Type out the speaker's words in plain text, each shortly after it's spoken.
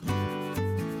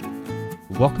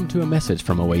Welcome to a message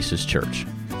from Oasis Church.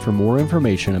 For more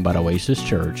information about Oasis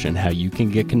Church and how you can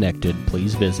get connected,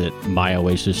 please visit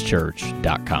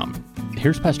myoasischurch.com.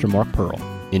 Here's Pastor Mark Pearl.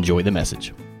 Enjoy the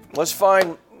message. Let's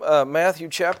find Matthew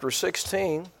chapter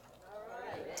 16.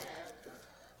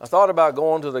 I thought about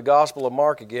going to the Gospel of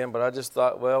Mark again, but I just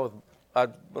thought, well,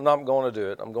 I'm not going to do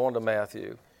it. I'm going to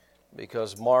Matthew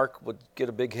because Mark would get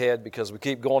a big head because we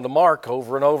keep going to Mark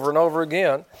over and over and over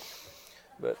again.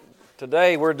 But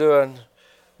today we're doing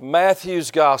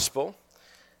Matthew's Gospel.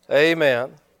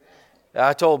 Amen.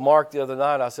 I told Mark the other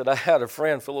night, I said, I had a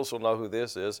friend, Phyllis will know who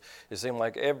this is. It seemed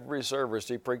like every service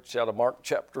he preached out of Mark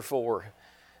chapter 4.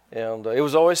 And it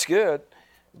was always good.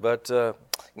 But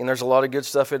there's a lot of good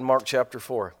stuff in Mark chapter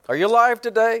 4. Are you alive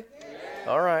today?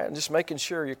 Yeah. All right. I'm just making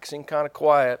sure. You seem kind of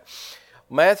quiet.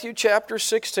 Matthew chapter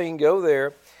 16, go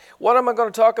there. What am I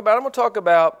going to talk about? I'm going to talk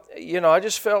about, I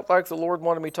just felt like the Lord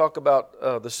wanted me to talk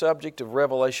about the subject of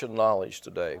revelation knowledge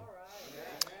today.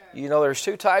 There's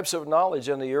two types of knowledge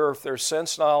in the earth. There's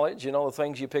sense knowledge, the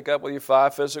things you pick up with your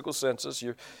five physical senses,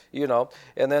 and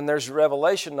then there's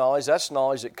revelation knowledge. That's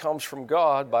knowledge that comes from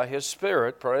God by His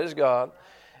Spirit, praise God.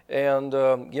 And,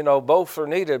 both are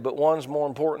needed, but one's more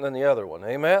important than the other one.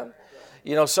 Amen?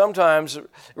 Sometimes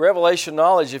revelation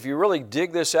knowledge, if you really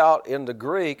dig this out in the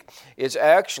Greek, it's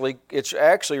actually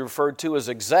referred to as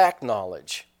exact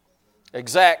knowledge.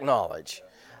 Exact knowledge.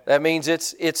 That means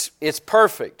it's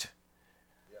perfect.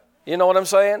 You know what I'm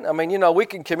saying? I mean, we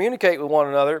can communicate with one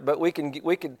another, but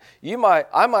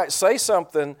I might say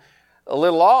something a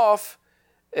little off,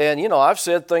 and I've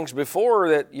said things before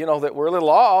that that were a little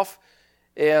off.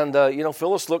 And,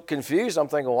 Phyllis looked confused. I'm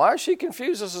thinking, why is she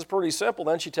confused? This is pretty simple.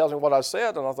 Then she tells me what I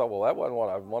said, and I thought, well, that wasn't what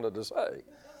I wanted to say.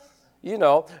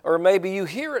 Or maybe you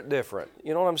hear it different.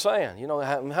 You know what I'm saying?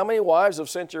 How many wives have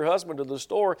sent your husband to the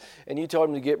store, and you told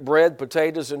him to get bread,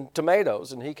 potatoes, and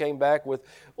tomatoes, and he came back with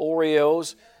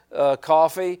Oreos,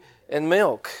 coffee, and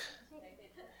milk.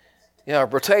 Or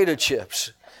potato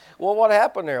chips. Well, what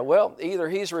happened there? Well, either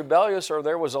he's rebellious or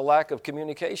there was a lack of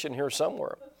communication here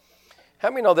somewhere. How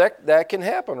many know that can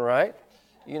happen, right?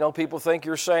 People think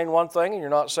you're saying one thing and you're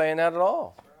not saying that at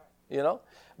all,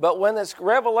 But when it's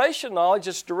revelation knowledge,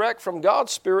 it's direct from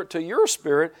God's Spirit to your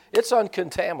spirit, it's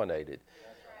uncontaminated.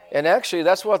 And actually,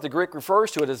 that's what the Greek refers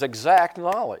to it as exact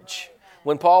knowledge.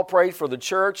 When Paul prayed for the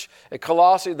church at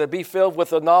Colossae to be filled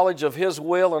with the knowledge of His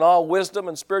will and all wisdom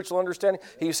and spiritual understanding,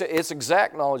 he said it's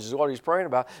exact knowledge is what he's praying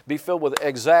about. Be filled with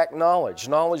exact knowledge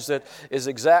that is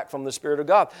exact from the Spirit of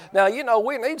God. Now,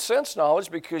 we need sense knowledge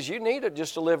because you need it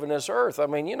just to live in this earth. I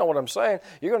mean, you know what I'm saying?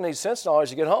 You're going to need sense knowledge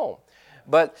to get home.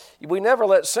 But we never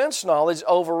let sense knowledge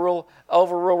overrule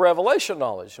revelation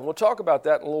knowledge. And we'll talk about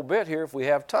that in a little bit here if we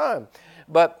have time.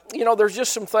 But, there's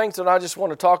just some things that I just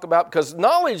want to talk about because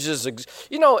knowledge is,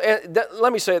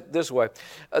 let me say it this way.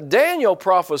 Daniel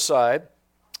prophesied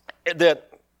that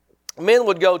men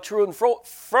would go to and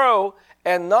fro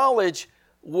and knowledge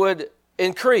would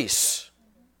increase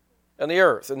in the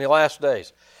earth in the last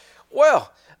days.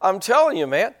 Well, I'm telling you,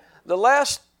 man, the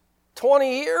last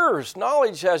 20 years,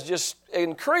 knowledge has just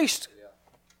increased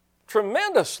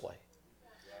tremendously.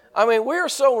 I mean, we're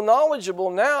so knowledgeable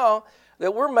now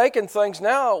that we're making things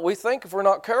now, we think if we're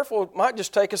not careful, it might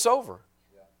just take us over.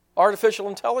 Artificial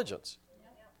intelligence.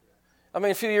 I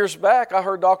mean, a few years back, I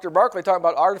heard Dr. Barkley talking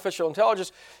about artificial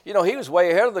intelligence. He was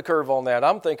way ahead of the curve on that.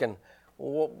 I'm thinking, I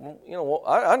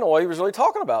know what he was really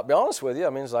talking about, to be honest with you. I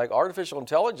mean, it's like artificial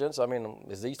intelligence. I mean,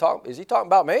 is he talking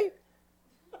about me?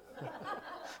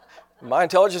 My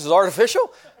intelligence is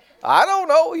artificial? I don't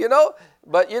know,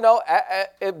 But,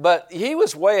 but he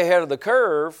was way ahead of the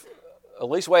curve, at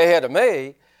least way ahead of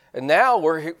me, and now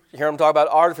we're hearing them talk about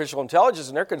artificial intelligence,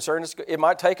 and they're concerned it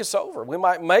might take us over. We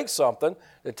might make something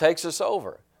that takes us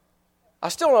over. I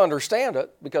still don't understand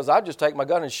it because I just take my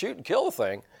gun and shoot and kill the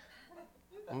thing.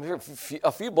 I mean,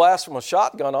 a few blasts from a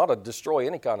shotgun ought to destroy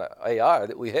any kind of AI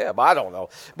that we have. I don't know.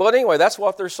 But anyway, that's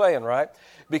what they're saying, right?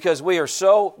 Because we have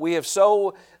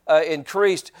so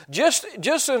increased, just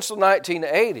since the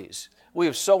 1980s, we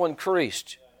have so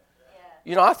increased.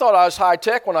 I thought I was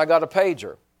high-tech when I got a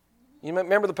pager. You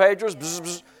remember the pagers? Bzz,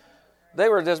 bzz. They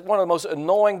were just one of the most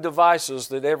annoying devices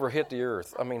that ever hit the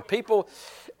earth. I mean,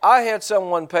 I had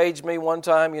someone page me one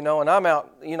time, and I'm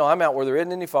out where there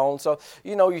isn't any phone. So,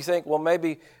 you think, well,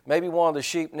 maybe one of the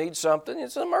sheep needs something.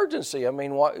 It's an emergency. I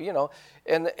mean,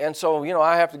 and so,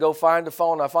 I have to go find the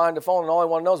phone. I find the phone, and all I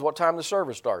want to know is what time the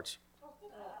service starts.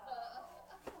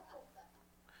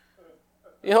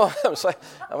 You know what I'm saying?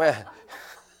 I mean...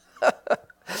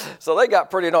 So they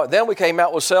got pretty annoyed. Then we came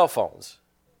out with cell phones.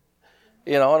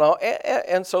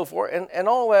 And so forth. And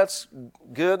all that's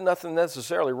good, nothing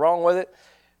necessarily wrong with it.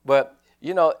 But,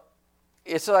 You know,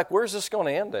 it's like, where's this going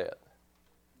to end at?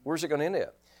 Where's it going to end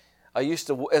at? I used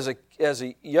to, as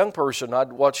a young person,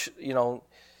 I'd watch,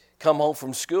 come home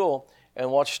from school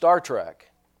and watch Star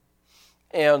Trek.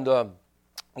 And,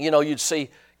 you'd see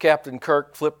Captain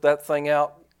Kirk flip that thing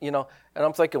out, and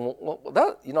I'm thinking,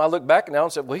 I look back now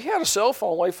and said, well, he had a cell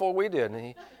phone way before we did.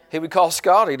 And he would call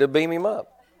Scotty to beam him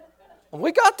up. And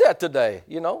we got that today,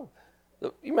 You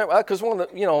remember, because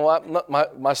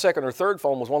my second or third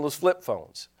phone was one of those flip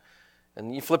phones.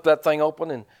 And you flip that thing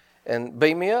open and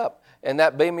beam me up. And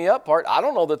that beam me up part, I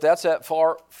don't know that's that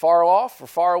far off or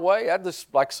far away. I just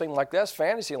seem like that's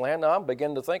fantasy land. Now I'm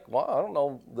beginning to think, well, I don't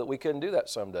know that we couldn't do that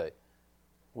someday.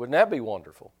 Wouldn't that be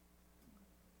wonderful?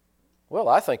 Well,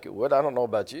 I think it would. I don't know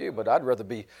about you, but I'd rather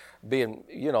be being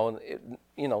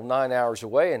 9 hours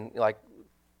away in like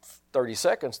 30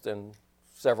 seconds than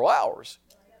several hours.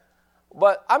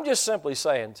 But I'm just simply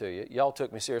saying to you, y'all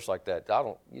took me serious like that.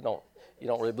 You don't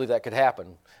really believe that could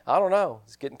happen. I don't know.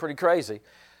 It's getting pretty crazy.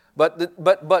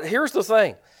 But here's the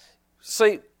thing.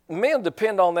 See, men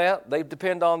depend on that. They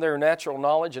depend on their natural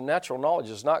knowledge, and natural knowledge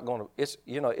is not going to. It's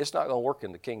not going to work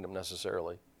in the kingdom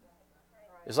necessarily.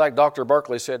 It's like Dr.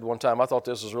 Berkeley said one time. I thought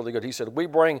this was really good. He said, "We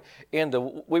bring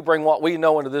what we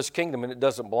know into this kingdom, and it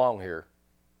doesn't belong here."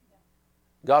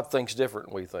 God thinks different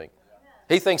than we think.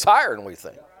 He thinks higher than we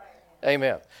think.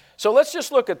 Amen. So let's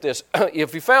just look at this.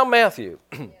 If you found Matthew,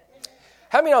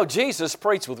 how many know Jesus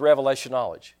preached with revelation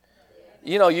knowledge?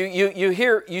 You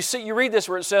read this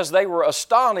where it says they were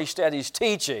astonished at his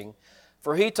teaching,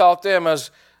 for he taught them as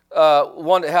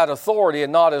one that had authority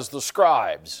and not as the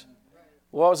scribes.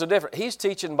 What was the difference? He's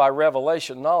teaching by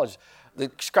revelation knowledge.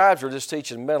 The scribes are just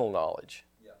teaching mental knowledge.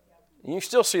 And you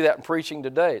still see that in preaching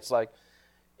today. It's like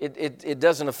it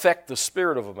doesn't affect the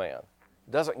spirit of a man.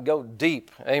 It doesn't go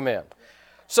deep. Amen.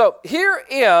 So here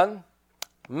in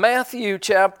Matthew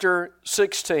chapter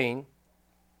 16,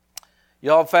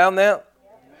 y'all found that?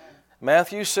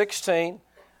 Matthew 16.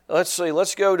 Let's see.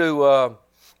 Let's go to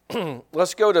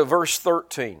verse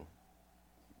 13.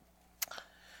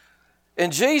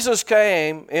 And Jesus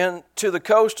came into the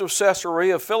coast of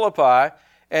Caesarea Philippi,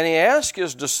 and he asked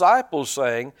his disciples,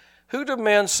 saying, "Who do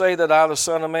men say that I, the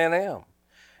Son of Man, am?"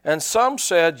 And some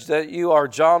said that you are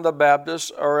John the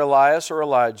Baptist, or Elias, or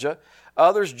Elijah.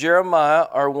 Others, Jeremiah,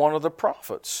 or one of the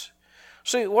prophets.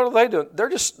 See, what are they doing? They're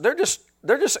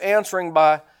just answering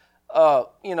by,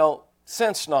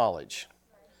 sense knowledge.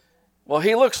 Well,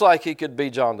 he looks like he could be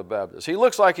John the Baptist. He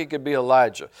looks like he could be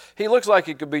Elijah. He looks like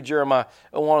he could be Jeremiah,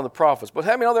 or one of the prophets. But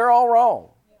how many know they're all wrong?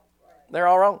 They're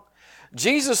all wrong.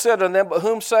 Jesus said to them, "But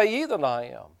whom say ye that I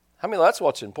am?" I mean, that's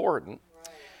what's important.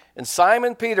 And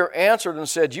Simon Peter answered and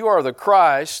said, "You are the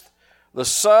Christ, the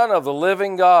Son of the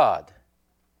living God."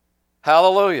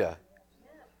 Hallelujah.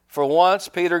 For once,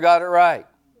 Peter got it right.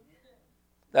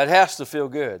 That has to feel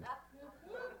good.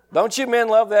 Don't you men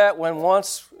love that when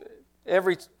once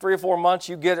every 3 or 4 months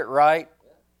you get it right?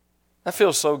 That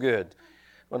feels so good.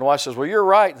 When the wife says, "Well, you're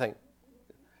right," I think,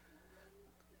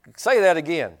 say that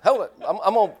again. Hold it.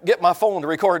 I'm going to get my phone to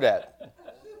record that.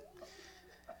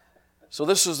 So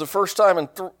this is the first time in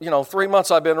 3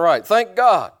 months I've been right. Thank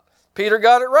God. Peter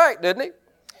got it right, didn't he?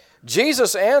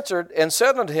 Jesus answered and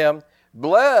said unto him,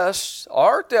 "Blessed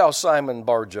art thou, Simon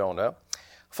Bar-Jonah,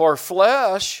 for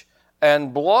flesh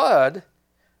and blood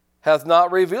hath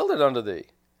not revealed it unto thee."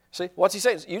 See, what's he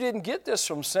saying? You didn't get this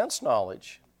from sense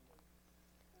knowledge.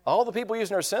 All the people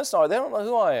using their sense knowledge, they don't know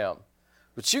who I am.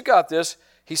 But you got this.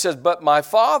 He says, "But my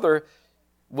Father,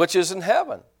 which is in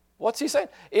heaven." What's he saying?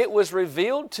 It was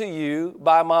revealed to you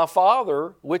by my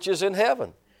Father, which is in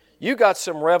heaven. You got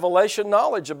some revelation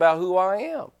knowledge about who I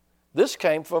am. This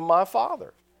came from my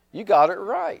Father. You got it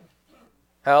right.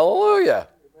 Hallelujah.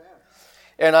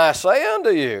 "And I say unto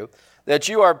you that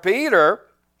you are Peter,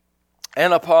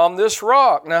 and upon this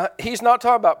rock." Now, he's not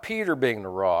talking about Peter being the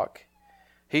rock.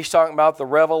 He's talking about the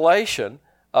revelation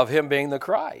of him being the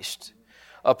Christ.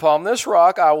 "Upon this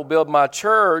rock I will build my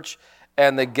church,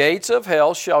 and the gates of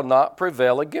hell shall not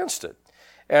prevail against it.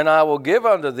 And I will give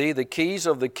unto thee the keys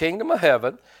of the kingdom of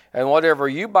heaven, and whatever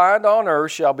you bind on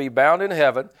earth shall be bound in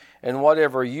heaven, and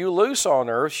whatever you loose on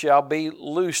earth shall be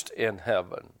loosed in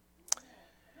heaven."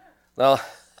 Now,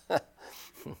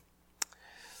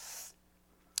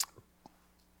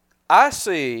 I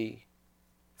see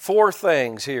 4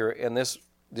 things here in this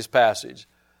passage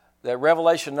that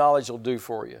revelation knowledge will do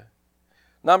for you.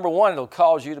 Number 1, it'll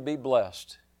cause you to be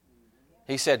blessed.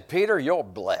 He said, "Peter, you're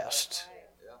blessed."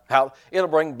 It'll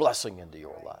bring blessing into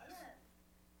your life.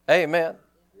 Amen.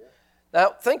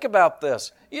 Now, think about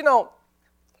this.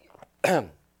 How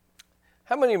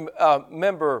many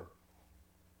remember,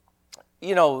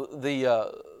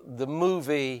 the the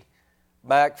movie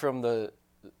back from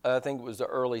I think it was the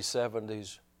early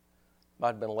 70s, might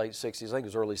have been the late 60s, I think it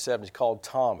was early 70s, called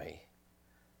Tommy.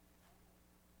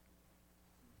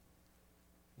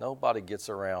 Nobody gets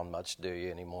around much, do you,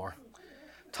 anymore?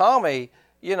 Tommy,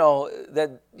 you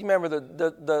remember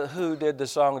the Who did the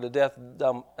song of the deaf,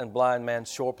 dumb, and blind man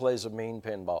sure plays a mean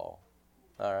pinball.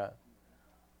 All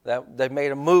right? They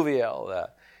made a movie out of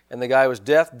that. And the guy was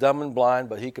deaf, dumb, and blind,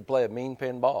 but he could play a mean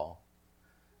pinball.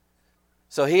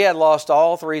 So he had lost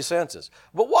all 3 senses.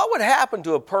 But what would happen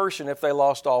to a person if they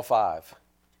lost all 5?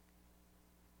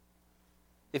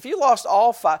 If you lost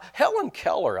all 5, Helen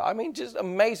Keller, just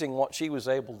amazing what she was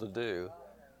able to do.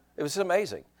 It was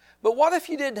amazing. But what if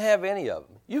you didn't have any of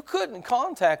them? You couldn't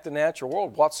contact the natural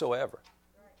world whatsoever.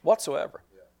 Whatsoever.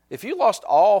 If you lost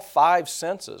all 5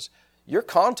 senses, your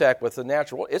contact with the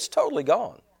natural world, it's totally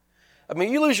gone.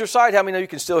 You lose your sight, how many know you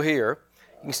can still hear?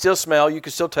 You can still smell, you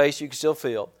can still taste, you can still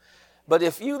feel. But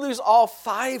if you lose all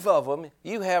 5 of them,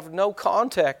 you have no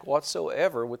contact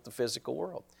whatsoever with the physical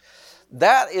world.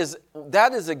 That is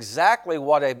exactly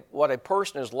what a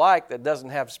person is like that doesn't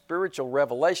have spiritual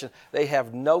revelation. They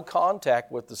have no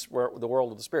contact with the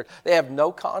world of the Spirit. They have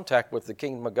no contact with the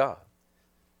kingdom of God.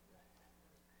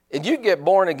 And you get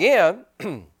born again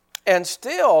and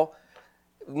still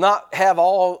not have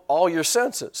all your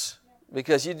senses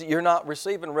because you're not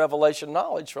receiving revelation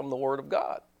knowledge from the Word of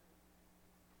God.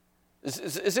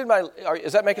 Is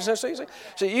that making sense to you?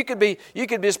 So you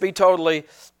could just be totally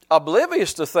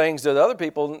oblivious to things that other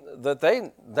people that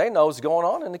they know is going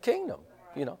on in the kingdom,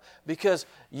 because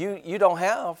you don't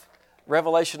have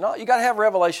revelation knowledge. You got to have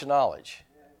revelation knowledge.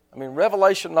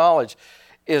 Revelation knowledge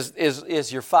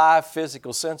is your 5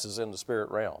 physical senses in the spirit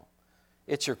realm.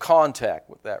 It's your contact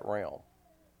with that realm.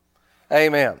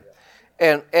 Amen.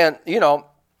 And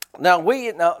now I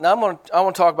want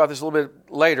to talk about this a little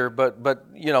bit later, but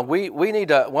we need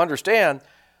to understand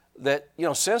that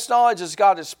sense knowledge has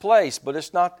got its place, but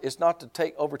it's not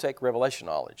to overtake revelation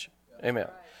knowledge. Amen.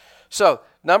 So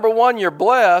number 1, you're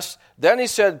blessed. Then he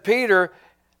said, Peter,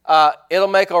 it'll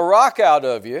make a rock out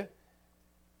of you.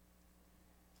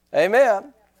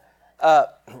 Amen.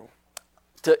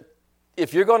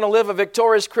 If you're going to live a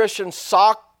victorious Christian,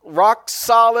 rock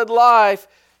solid life,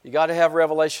 you got to have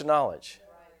revelation knowledge.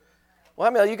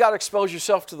 Well, you got to expose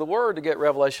yourself to the Word to get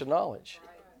revelation knowledge.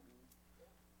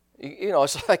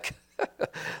 It's like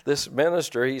this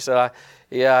minister, he said, I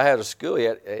had a school.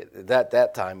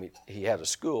 That time he had a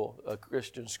school, a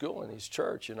Christian school in his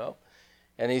church,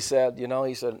 And he said,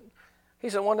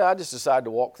 one day I just decided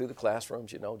to walk through the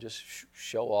classrooms, just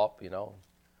show up,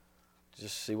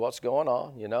 just see what's going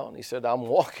on, And he said, I'm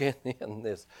walking in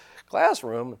this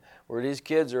classroom where these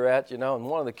kids are at, and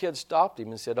one of the kids stopped him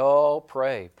and said, oh,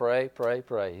 pray, pray, pray,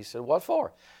 pray. He said, what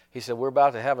for? He said, we're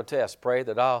about to have a test. Pray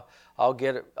that I'll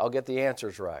get the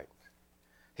answers right.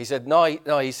 He said, no,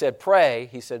 he said, pray.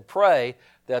 He said, pray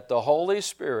that the Holy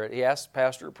Spirit, he asked the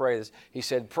pastor to pray this, he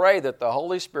said, pray that the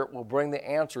Holy Spirit will bring the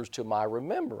answers to my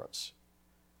remembrance.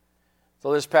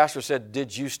 So this pastor said,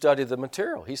 did you study the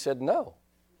material? He said, no.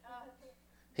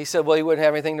 He said, well, you wouldn't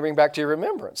have anything to bring back to your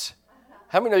remembrance.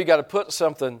 How many know you got to put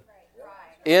something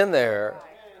in there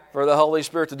for the Holy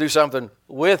Spirit to do something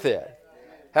with it?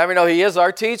 How many know He is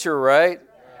our teacher, right?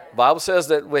 The Bible says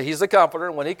that He's the Comforter,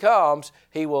 and when He comes,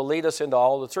 He will lead us into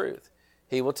all the truth.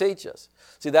 He will teach us.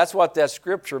 See, that's what that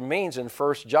scripture means in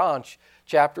 1 John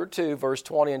chapter 2, verse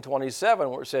 20 and 27,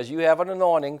 where it says, you have an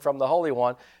anointing from the Holy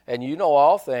One, and you know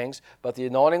all things, but the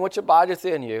anointing which abideth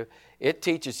in you, it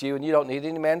teaches you, and you don't need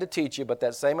any man to teach you, but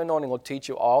that same anointing will teach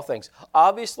you all things.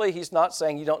 Obviously, He's not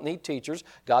saying you don't need teachers.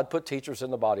 God put teachers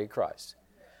in the body of Christ.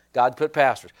 God put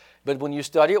pastors. But when you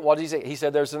study it, what did He say? He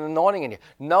said there's an anointing in you.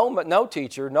 No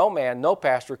teacher, no man, no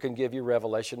pastor can give you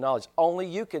revelation knowledge. Only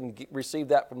you can receive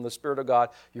that from the Spirit of God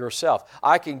yourself.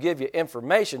 I can give you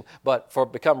information, but for it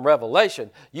to become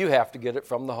revelation, you have to get it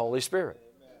from the Holy Spirit.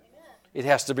 It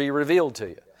has to be revealed to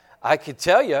you. I can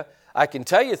tell you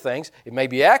things. It may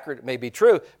be accurate, it may be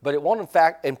true, but it won't in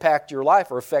fact impact your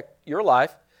life or affect your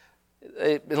life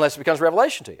unless it becomes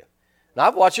revelation to you. Now,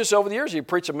 I've watched this over the years. You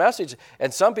preach a message,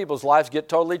 and some people's lives get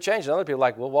totally changed. And other people are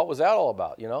like, well, what was that all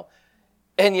about,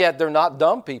 And yet, they're not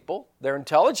dumb people. They're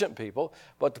intelligent people.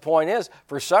 But the point is,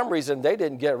 for some reason, they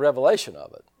didn't get revelation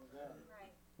of it.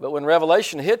 But when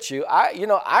revelation hits you,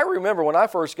 I remember when I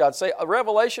first got saved,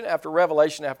 revelation after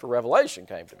revelation after revelation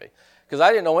came to me. Because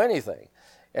I didn't know anything.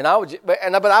 But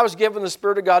I was giving the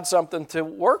Spirit of God something to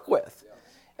work with.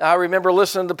 I remember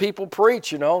listening to people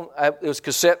preach, It was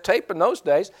cassette tape in those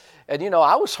days. And,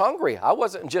 I was hungry. I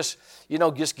wasn't just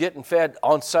getting fed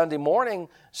on Sunday morning,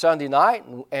 Sunday night,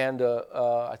 and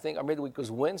I think our midweek was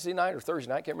Wednesday night or Thursday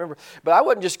night, I can't remember. But I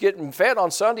wasn't just getting fed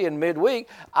on Sunday and midweek.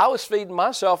 I was feeding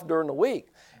myself during the week.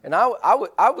 And I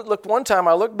would look, one time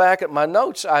I looked back at my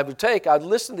notes I'd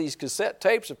listen to these cassette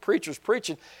tapes of preachers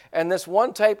preaching, and this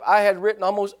one tape I had written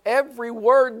almost every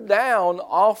word down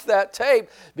off that tape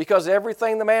because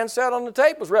everything the man said on the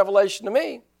tape was revelation to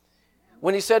me.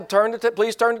 When he said,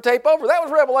 please turn the tape over, that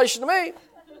was revelation to me.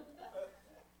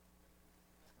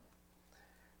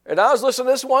 And I was listening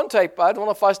to this one tape. I don't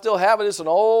know if I still have it. It's an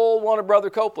old one of Brother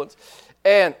Copeland's.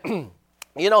 And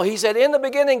he said, in the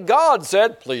beginning, God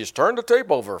said, please turn the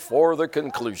tape over for the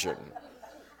conclusion.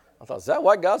 I thought, is that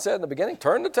what God said in the beginning?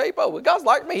 Turn the tape over. God's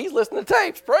like me. He's listening to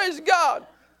tapes. Praise God.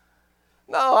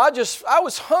 No, I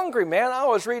was hungry, man. I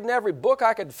was reading every book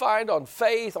I could find on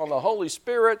faith, on the Holy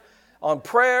Spirit, on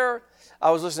prayer. I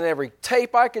was listening to every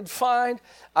tape I could find.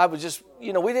 I was just,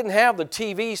 we didn't have the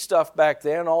TV stuff back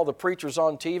then, all the preachers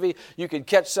on TV. You could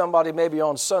catch somebody maybe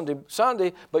on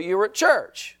Sunday, but you were at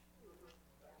church.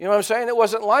 You know what I'm saying? It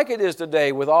wasn't like it is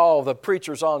today with all the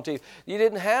preachers on TV. You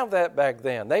didn't have that back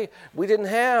then. We didn't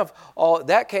have all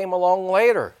that. Came along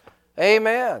later.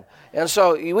 Amen. And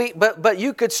so but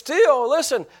you could still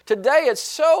listen. Today it's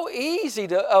so easy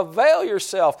to avail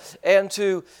yourself and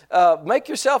to make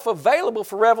yourself available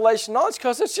for revelation knowledge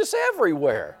because it's just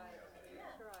everywhere.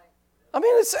 I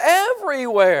mean, it's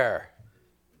everywhere.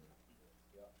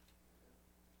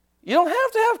 You don't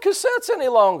have to have cassettes any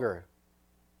longer.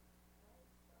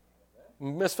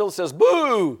 Miss Phyllis says,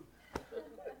 boo!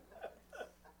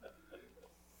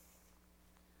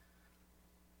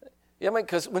 Yeah, I mean,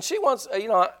 because when she wants,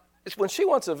 when she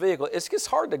wants a vehicle, it gets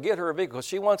hard to get her a vehicle.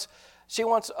 She wants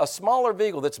a smaller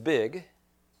vehicle that's big,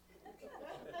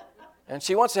 and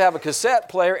she wants to have a cassette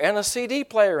player and a CD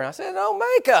player. And I said, no,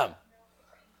 make them.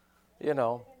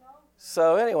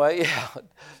 So anyway, yeah.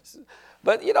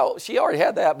 But, she already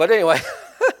had that. But anyway,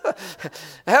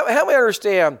 how many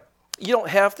understand? You don't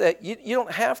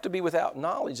have to be without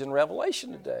knowledge and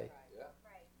revelation today.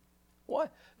 Why?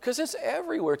 Because it's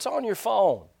everywhere. It's on your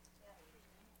phone.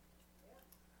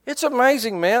 It's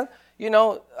amazing, man.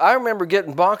 I remember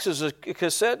getting boxes of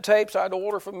cassette tapes I'd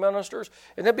order from ministers,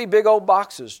 and they'd be big old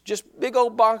boxes, just big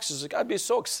old boxes. I'd be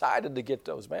so excited to get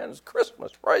those, man. It's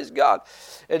Christmas, praise God.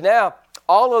 And now,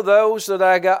 all of those that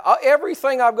I got,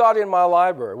 everything I've got in my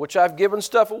library, which I've given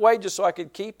stuff away just so I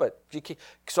could keep it,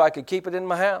 in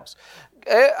my house.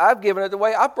 I've given it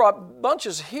away. I brought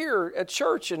bunches here at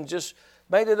church and just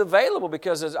made it available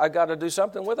because I got to do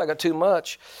something with it. I got too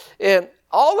much. And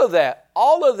all of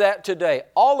that today,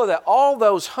 all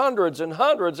those hundreds and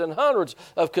hundreds and hundreds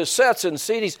of cassettes and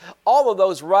CDs, all of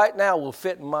those right now will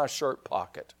fit in my shirt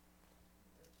pocket.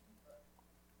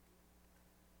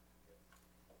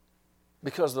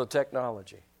 Because of the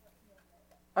technology.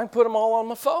 I can put them all on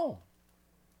my phone.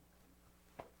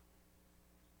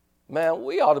 Man,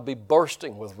 we ought to be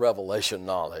bursting with revelation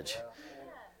knowledge.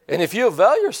 And if you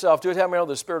avail yourself to it, how many know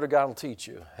the Spirit of God will teach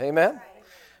you? Amen?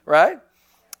 Right?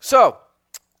 So,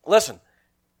 listen,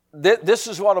 this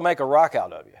is what will make a rock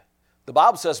out of you. The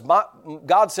Bible says,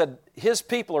 God said His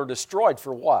people are destroyed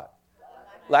for what?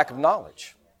 Lack of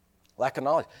knowledge. Lack of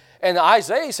knowledge. And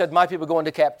Isaiah said, my people go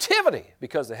into captivity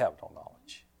because they have no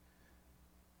knowledge.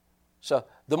 So,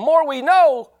 the more we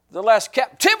know, the less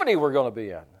captivity we're going to be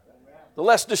in. The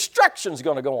less destruction is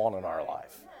going to go on in our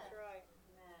life.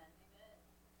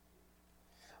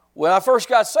 When I first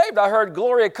got saved, I heard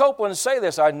Gloria Copeland say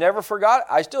this. I never forgot it.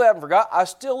 I still haven't forgot. I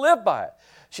still live by it.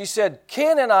 She said,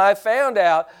 Ken and I found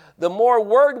out the more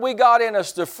word we got in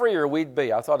us, the freer we'd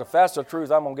be. I thought, if that's the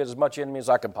truth, I'm going to get as much in me as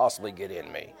I can possibly get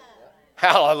in me.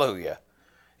 Hallelujah.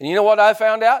 And you know what I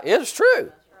found out? It's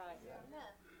true.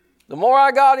 The more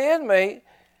I got in me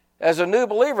as a new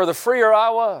believer, the freer I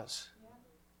was.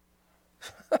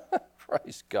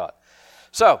 Praise God.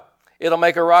 So, it'll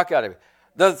make a rock out of you.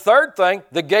 The third thing,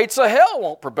 the gates of hell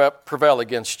won't prevail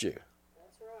against you.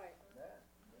 That's right.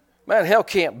 Man, hell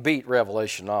can't beat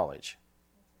revelation knowledge.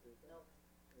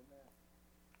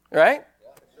 Right?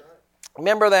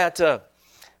 Remember that,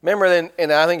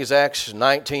 and I think it's Acts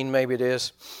 19, maybe it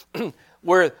is,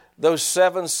 where those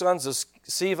 7 sons of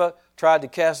Sceva tried to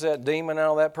cast that demon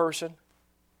out of that person?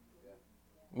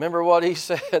 Remember what he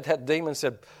said? That demon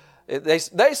said, they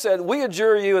said, we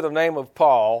adjure you in the name of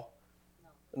Paul,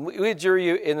 we adjure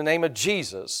you in the name of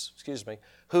Jesus,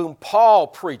 whom Paul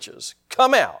preaches.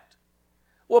 Come out.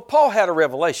 Well, Paul had a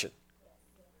revelation.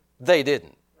 They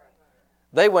didn't.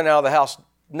 They went out of the house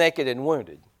naked and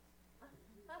wounded.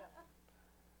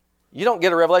 You don't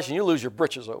get a revelation, you lose your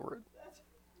britches over it.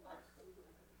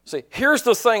 See, here's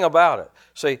the thing about it.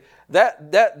 See,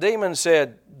 that demon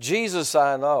said, Jesus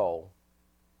I know,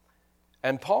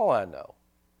 and Paul I know.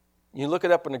 You look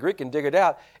it up in the Greek and dig it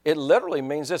out. It literally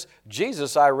means this: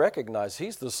 Jesus I recognize.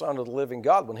 He's the Son of the living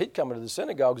God. When he'd come into the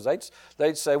synagogues,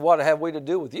 they'd say, what have we to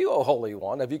do with you, O Holy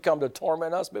One? Have you come to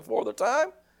torment us before the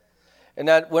time? And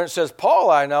that when it says Paul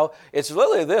I know, it's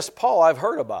literally this: Paul I've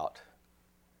heard about.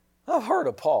 I've heard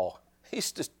of Paul.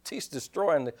 He's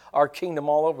destroying our kingdom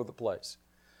all over the place.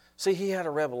 See, he had a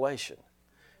revelation.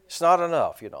 It's not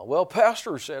enough, Well,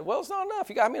 pastor said, well, it's not enough.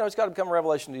 It's got to become a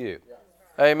revelation to you.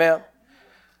 Yeah. Amen.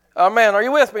 Amen. Are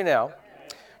you with me now?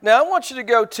 Now, I want you to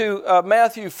go to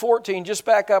Matthew 14. Just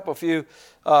back up a few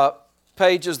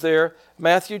pages there.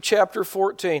 Matthew chapter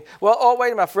 14. Well, wait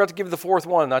a minute. I forgot to give you the fourth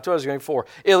one. I told you I was going to give 4.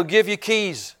 It'll give you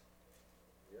keys.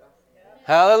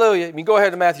 Hallelujah. You can go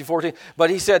ahead to Matthew 14. But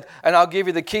he said, and I'll give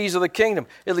you the keys of the kingdom.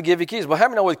 It'll give you keys. Well, how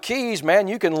many know with keys, man,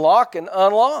 you can lock and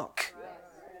unlock.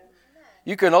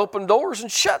 You can open doors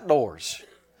and shut doors.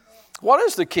 What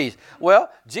is the key?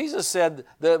 Well, Jesus said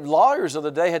the lawyers of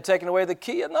the day had taken away the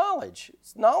key of knowledge.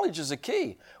 Knowledge is a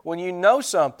key. When you know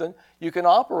something, you can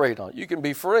operate on it. You can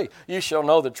be free. You shall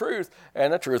know the truth,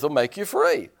 and the truth will make you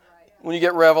free. When you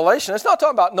get revelation, it's not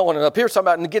talking about knowing it up here. It's talking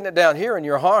about getting it down here in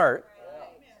your heart.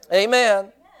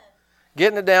 Amen.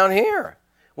 Getting it down here.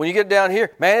 When you get down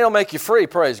here, man, it'll make you free,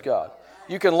 praise God.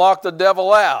 You can lock the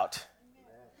devil out.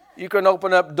 You can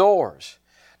open up doors.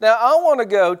 Now, I want to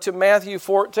go to Matthew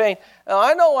 14. Now,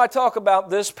 I know I talk about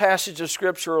this passage of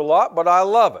Scripture a lot, but I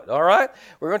love it, all right?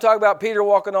 We're going to talk about Peter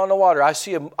walking on the water. I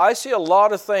see a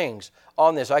lot of things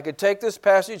on this. I could take this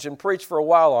passage and preach for a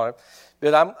while on it,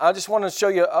 but I just want to show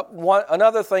you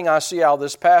another thing I see out of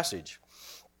this passage.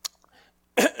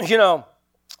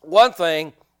 One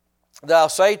thing that I'll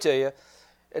say to you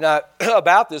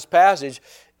about this passage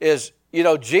is,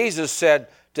 Jesus said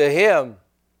to him,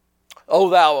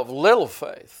 "O thou of little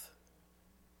faith."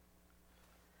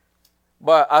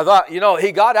 But I thought,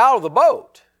 he got out of the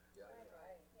boat.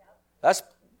 That's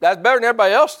better than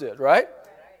everybody else did, right?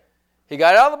 He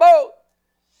got out of the boat.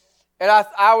 And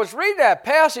I was reading that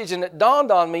passage and it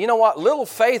dawned on me, little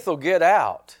faith will get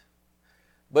out.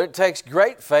 But it takes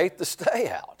great faith to stay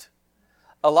out.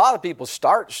 A lot of people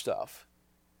start stuff.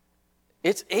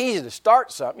 It's easy to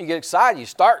start something. You get excited, you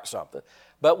start something.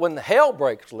 But when the hell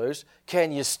breaks loose,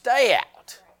 can you stay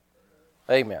out?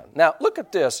 Amen. Now, look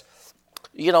at this.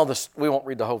 We won't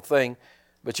read the whole thing,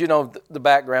 but the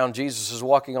background. Jesus is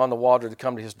walking on the water to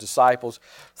come to his disciples.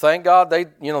 Thank God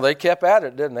they kept at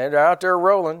it, didn't they? They're out there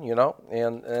rolling,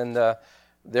 and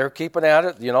they're keeping at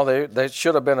it. They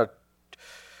should have been a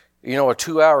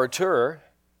 2-hour tour.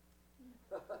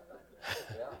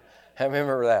 I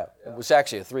remember that. It was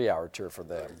actually a 3-hour tour for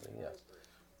them. Yeah.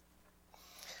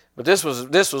 But this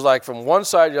was like from one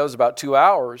side to the other was about 2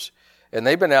 hours, and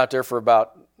they've been out there for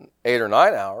about 8 or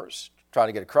 9 hours trying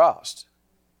to get across.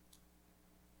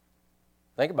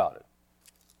 Think about it.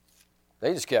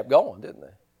 They just kept going, didn't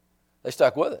they? They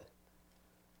stuck with it.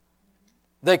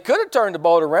 They could have turned the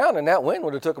boat around, and that wind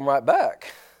would have took them right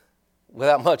back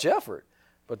without much effort.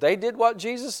 But they did what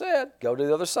Jesus said. Go to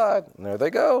the other side. And there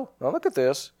they go. Now look at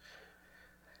this.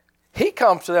 He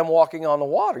comes to them walking on the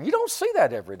water. You don't see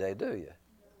that every day, do you?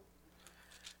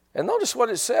 And notice what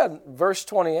it said, verse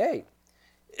 28.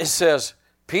 It says,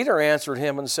 Peter answered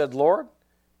him and said, Lord,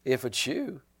 if it's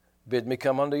you, bid me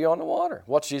come unto you on the water.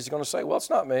 What's Jesus going to say? Well, it's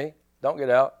not me. Don't get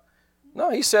out. No,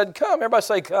 he said, come. Everybody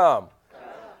say, come.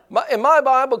 In my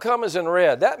Bible, come is in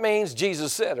red. That means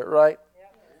Jesus said it, right?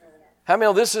 How many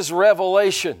know this is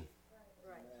revelation?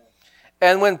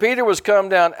 And when Peter was come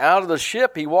down out of the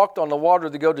ship, he walked on the water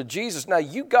to go to Jesus. Now,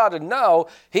 you got to know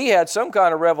he had some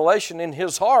kind of revelation in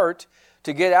his heart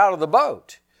to get out of the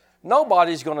boat.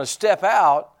 Nobody's going to step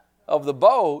out of the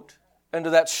boat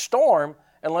into that storm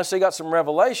unless they got some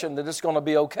revelation that it's going to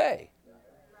be okay.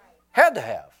 Had to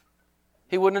have.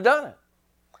 He wouldn't have done it.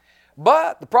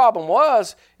 But the problem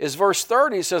is verse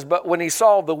 30 it says, but when he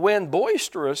saw the wind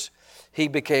boisterous, he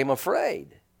became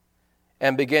afraid.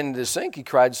 And beginning to sink, he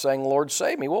cried, saying, Lord,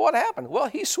 save me. Well, what happened? Well,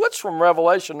 he switched from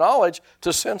revelation knowledge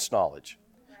to sense knowledge.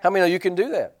 How many know you can do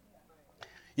that?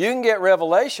 You can get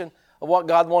revelation of what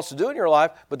God wants to do in your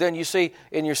life, but then you see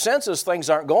in your senses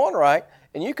things aren't going right,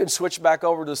 and you can switch back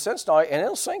over to the sense knowledge, and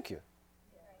it'll sink you.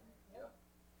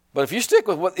 But if you stick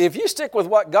with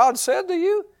what God said to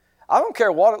you, I don't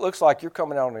care what it looks like, you're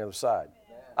coming out on the other side.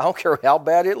 I don't care how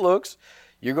bad it looks,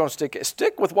 you're going to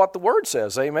stick with what the Word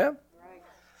says. Amen?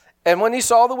 And when he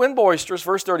saw the wind boisterous,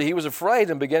 verse 30, he was afraid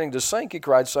and beginning to sink. He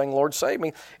cried, saying, Lord, save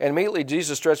me. And immediately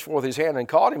Jesus stretched forth his hand and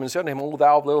caught him and said to him, O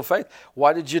thou of little faith,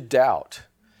 why did you doubt?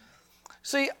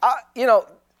 See,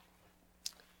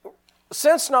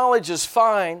 sense knowledge is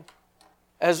fine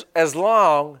as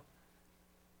long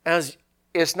as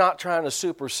it's not trying to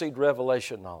supersede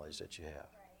revelation knowledge that you have.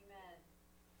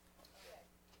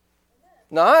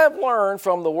 Now, I have learned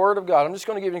from the Word of God, I'm just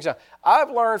going to give you an example. I've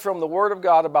learned from the Word of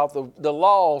God about the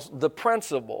laws, the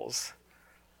principles,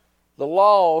 the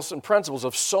laws and principles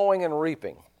of sowing and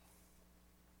reaping.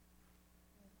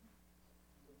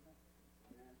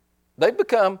 They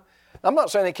become, I'm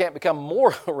not saying they can't become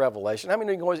more revelation. I mean,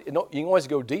 you can always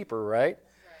go deeper, right?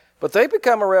 But they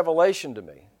become a revelation to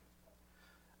me.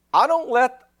 I don't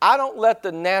let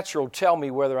the natural tell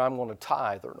me whether I'm going to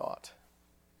tithe or not.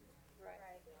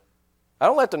 I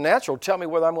don't let the natural tell me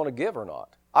whether I'm going to give or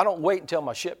not. I don't wait until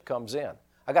my ship comes in.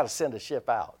 I got to send a ship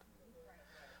out.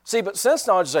 See, but sense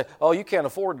knowledge say, oh, you can't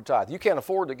afford to tithe. You can't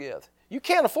afford to give. You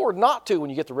can't afford not to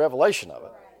when you get the revelation of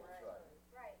it.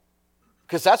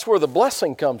 Because that's where the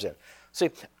blessing comes in. See,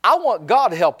 I want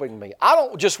God helping me. I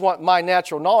don't just want my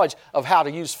natural knowledge of how to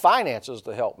use finances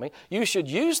to help me. You should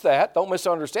use that. Don't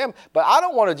misunderstand. But I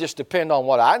don't want to just depend on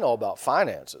what I know about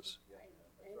finances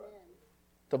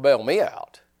to bail me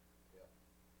out.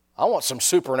 I want some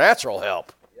supernatural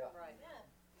help.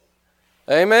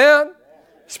 Amen?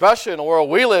 Especially in the world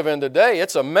we live in today,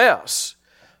 it's a mess.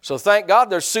 So thank God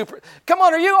there's Come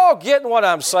on, are you all getting what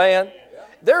I'm saying?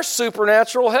 There's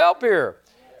supernatural help here.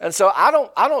 And so I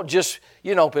don't just,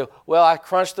 people, well, I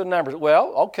crunched the numbers.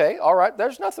 Well, okay, all right,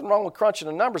 there's nothing wrong with crunching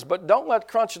the numbers, but don't let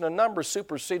crunching the numbers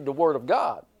supersede the Word of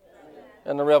God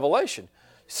and the revelation.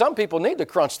 Some people need to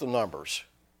crunch the numbers.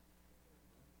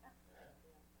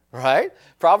 Right?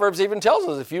 Proverbs even tells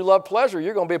us if you love pleasure,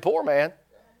 you're going to be a poor man.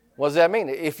 What does that mean?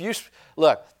 If you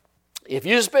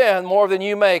spend more than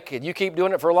you make and you keep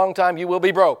doing it for a long time, you will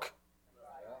be broke.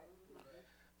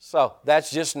 So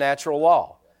that's just natural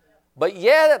law. But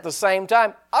yet at the same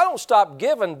time, I don't stop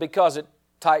giving because it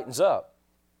tightens up.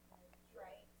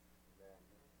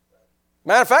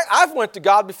 Matter of fact, I've went to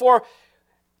God before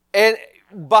and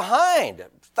behind,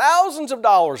 thousands of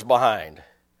dollars behind.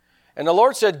 And the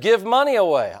Lord said, give money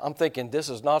away. I'm thinking, this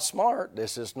is not smart.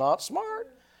 This is not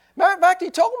smart. Matter of fact, He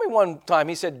told me one time,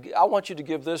 He said, I want you to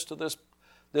give this to this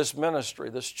ministry,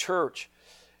 this church.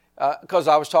 Because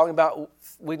I was talking about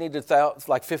we needed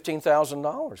like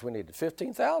 $15,000. We needed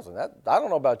 $15,000. I don't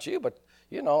know about you, but,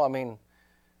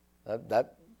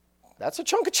 that's a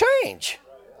chunk of change.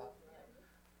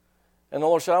 And the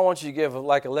Lord said, I want you to give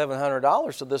like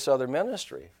 $1,100 to this other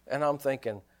ministry. And I'm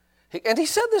thinking, and He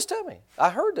said this to me. I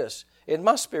heard this in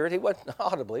my spirit. He wasn't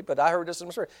audibly, but I heard this in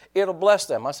my spirit. It'll bless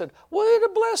them. I said, well,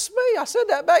 it'll bless me. I said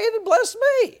that back. It'll bless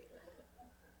me.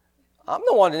 I'm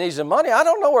the one that needs the money. I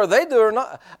don't know whether they do or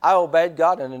not. I obeyed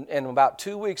God, and in about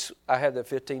 2 weeks, I had that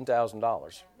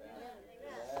 $15,000.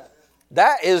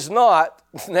 That is not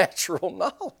natural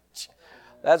knowledge.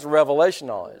 That's revelation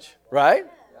knowledge, right?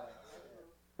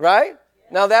 Right?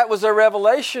 Now, that was a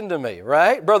revelation to me,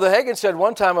 right? Brother Hagin said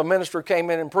one time a minister came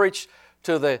in and preached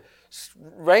to the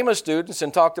Rhema students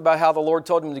and talked about how the Lord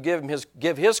told him to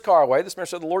give his car away. This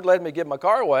minister said, the Lord led me to give my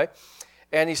car away.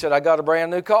 And he said, I got a brand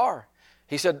new car.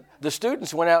 He said, the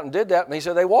students went out and did that, and he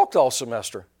said they walked all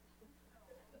semester.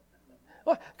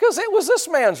 Because it was this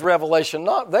man's revelation,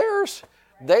 not theirs.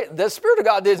 The Spirit of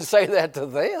God didn't say that to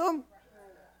them.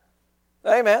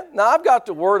 Amen. Now, I've got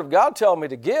the Word of God telling me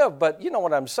to give, but you know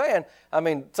what I'm saying. I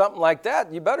mean, something like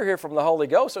that, you better hear from the Holy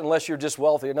Ghost unless you're just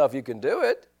wealthy enough you can do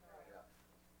it.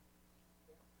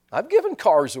 I've given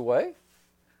cars away.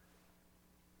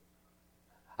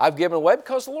 I've given away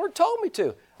because the Lord told me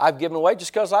to. I've given away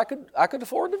just because I could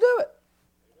afford to do it.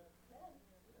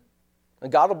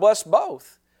 And God will bless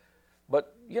both.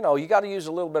 But you got to use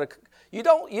a little bit of. You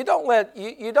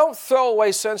don't throw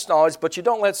away sense knowledge, but you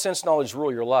don't let sense knowledge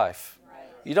rule your life.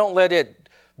 You don't let it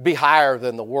be higher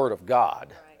than the Word of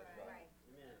God.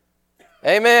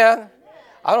 Amen.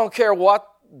 I don't care what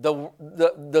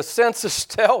the senses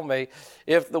tell me.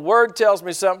 If the Word tells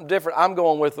me something different, I'm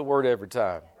going with the Word every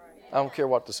time. I don't care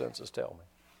what the senses tell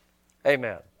me.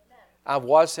 Amen. I've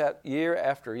watched that year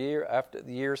after year after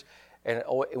the years, and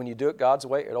when you do it God's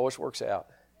way, it always works out.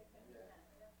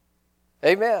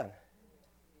 Amen.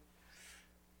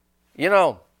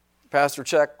 Pastor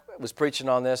Chuck was preaching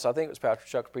on this. I think it was Pastor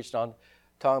Chuck preaching on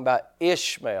talking about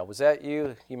Ishmael. Was that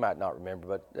you? You might not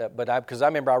remember, but because I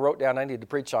remember I wrote down I needed to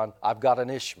preach on I've got an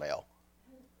Ishmael.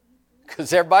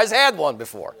 Because everybody's had one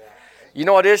before. You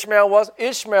know what Ishmael was?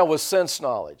 Ishmael was sense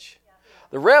knowledge.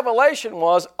 The revelation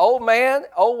was, old man,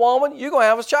 old woman, you're going to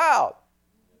have a child.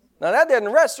 Now, that didn't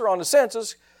register on the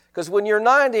census, because when you're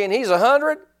 90 and he's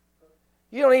 100,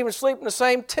 you don't even sleep in the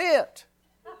same tent.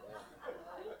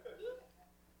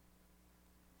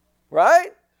 Right?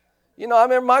 You know, I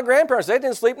remember my grandparents, they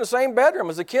didn't sleep in the same bedroom.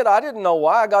 As a kid, I didn't know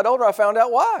why. I got older, I found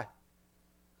out why.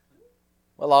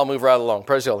 Well, I'll move right along.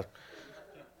 Praise the Lord.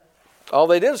 All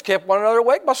they did was kept one another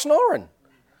awake by snoring,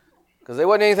 because there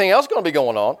wasn't anything else going to be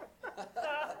going on.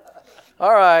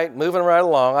 All right, moving right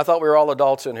along. I thought we were all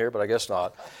adults in here, but I guess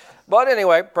not. But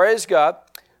anyway, praise God.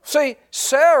 See,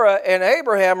 Sarah and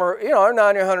Abraham are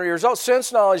 90, 100 years old.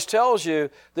 Sense knowledge tells you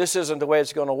this isn't the way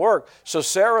it's going to work. So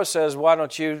Sarah says, why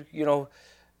don't you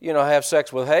have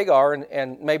sex with Hagar,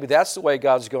 and maybe that's the way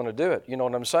God's going to do it. You know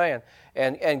what I'm saying?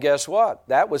 And guess what?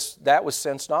 That was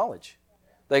sense knowledge.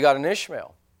 They got an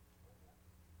Ishmael.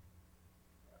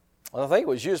 Well, I think it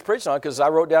was you was preaching on, because I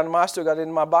still got it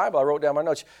in my Bible. I wrote down my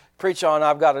notes. Preach on,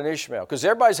 I've got an Ishmael. Because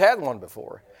everybody's had one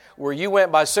before, where you went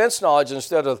by sense knowledge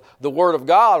instead of the Word of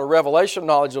God or revelation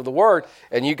knowledge of the Word,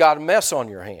 and you got a mess on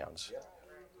your hands.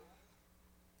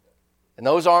 And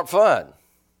those aren't fun.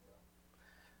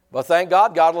 But thank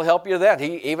God, God will help you then.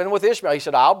 Even with Ishmael, He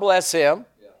said, I'll bless him.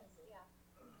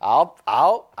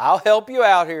 I'll help you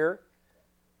out here.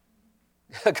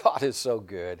 God is so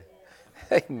good.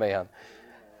 Amen.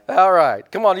 All right.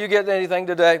 Come on, you getting anything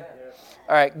today?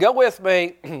 All right, go with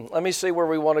me. Let me see where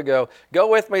we want to go. Go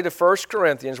with me to 1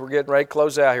 Corinthians. We're getting ready to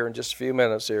close out here in just a few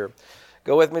minutes here.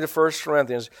 Go with me to 1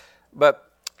 Corinthians. But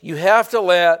you have to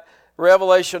let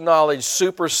revelation knowledge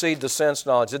supersede the sense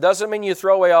knowledge. It doesn't mean you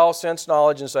throw away all sense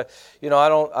knowledge and say, I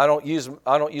don't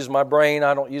use my brain,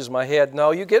 I don't use my head.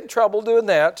 No, you get in trouble doing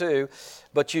that too.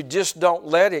 But you just don't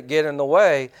let it get in the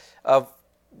way of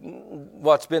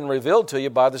what's been revealed to you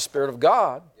by the Spirit of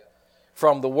God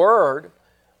from the Word,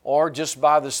 or just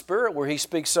by the Spirit where He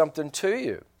speaks something to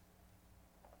you.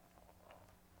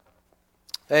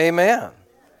 Amen.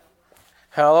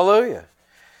 Hallelujah.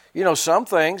 Some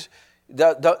things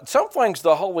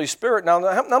the Holy Spirit, now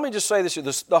let me just say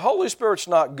this, the Holy Spirit's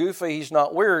not goofy, He's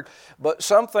not weird, but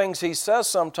some things He says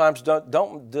sometimes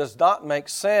does not make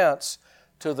sense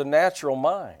to the natural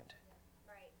mind.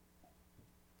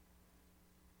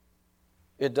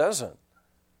 It doesn't.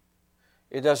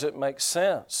 It doesn't make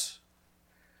sense.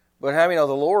 But how many know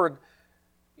the Lord,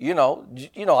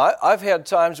 I've had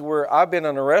times where I've been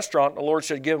in a restaurant and the Lord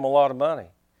said, give them a lot of money.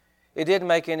 It didn't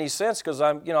make any sense, because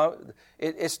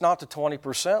it's not the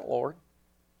 20%, Lord.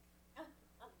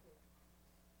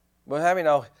 But how many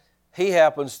know He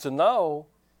happens to know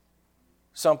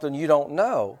something you don't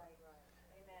know?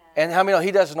 And how many know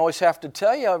He doesn't always have to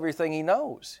tell you everything He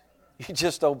knows? You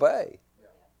just obey.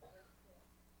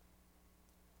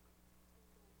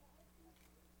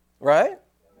 Right?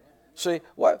 See,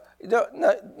 what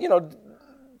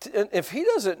if He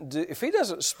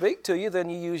doesn't speak to you, then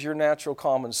you use your natural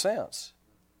common sense,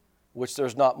 which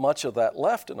there's not much of that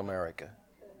left in America.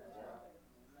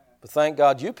 But thank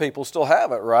God you people still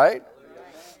have it, right?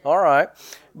 All right,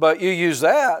 but you use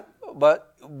that.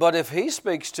 But if He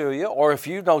speaks to you, or if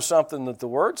you know something that the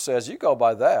Word says, you go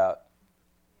by that.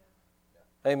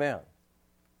 Amen.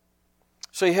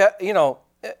 So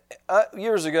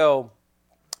years ago.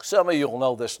 Some of you will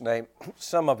know this name.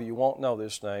 Some of you won't know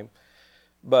this name.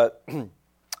 But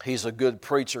he's a good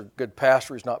preacher, good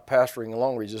pastor. He's not pastoring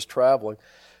longer, he's just traveling.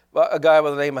 But a guy by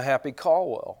the name of Happy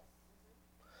Caldwell.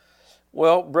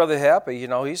 Well, Brother Happy,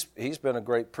 he's been a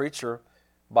great preacher,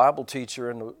 Bible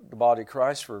teacher in the body of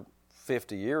Christ for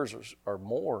 50 years or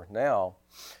more now.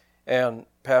 And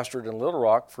pastored in Little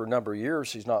Rock for a number of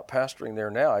years. He's not pastoring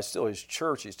there now. It's still his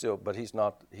church, but he's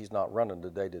not running the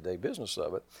day-to-day business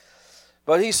of it.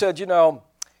 But he said,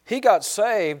 he got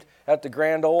saved at the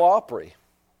Grand Ole Opry.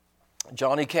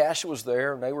 Johnny Cash was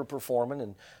there, and they were performing,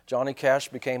 and Johnny Cash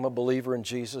became a believer in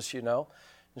Jesus, And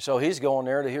so he's going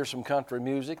there to hear some country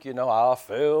music, I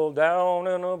fell down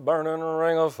in a burning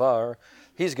ring of fire.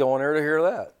 He's going there to hear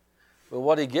that. But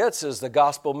what he gets is the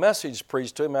gospel message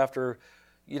preached to him after,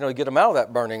 get him out of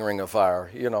that burning ring of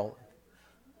fire,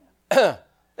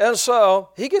 And so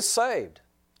he gets saved.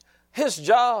 His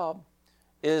job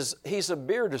is he's a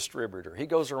beer distributor. He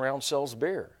goes around, sells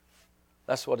beer.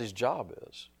 That's what his job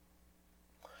is.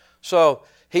 So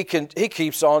he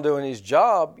keeps on doing his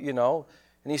job, and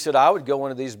he said, I would go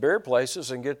into these beer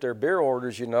places and get their beer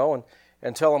orders,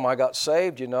 and tell them I got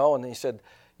saved, and he said,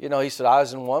 I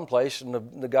was in one place,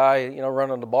 and the guy,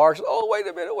 running the bar said, oh, wait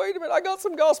a minute, I got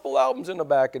some gospel albums in the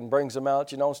back, and brings them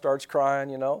out, and starts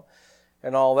crying, and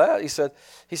all that. He said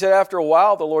after a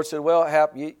while, the Lord said, well,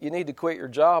 Hap, you need to quit your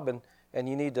job and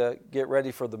you need to get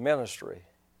ready for the ministry,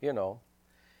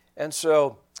 And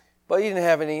so, but he didn't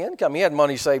have any income. He had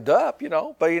money saved up,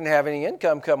 but he didn't have any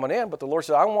income coming in. But the Lord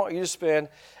said, I want you to spend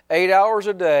 8 hours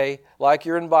a day like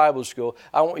you're in Bible school.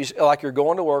 I want you, like you're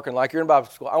going to work and like you're in Bible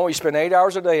school. I want you to spend 8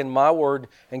 hours a day in my Word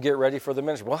and get ready for the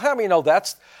ministry. Well, how many know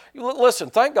that's... Listen,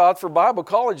 thank God for Bible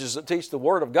colleges that teach the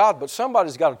Word of God, but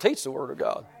somebody's got to teach the Word of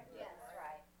God.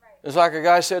 It's like a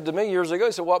guy said to me years ago,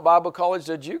 he said, what Bible college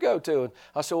did you go to? And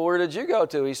I said, well, where did you go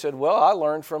to? He said, well,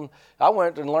 I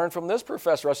went and learned from this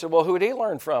professor. I said, well, who did he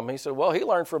learn from? He said, well, he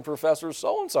learned from Professor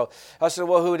so-and-so. I said,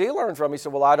 well, who did he learn from? He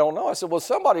said, well, I don't know. I said, well,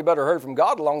 somebody better heard from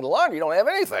God along the line. You don't have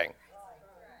anything.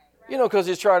 Because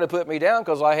he's trying to put me down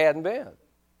because I hadn't been.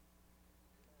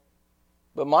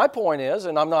 But my point is,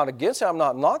 and I'm not against it, I'm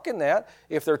not knocking that.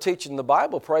 If they're teaching the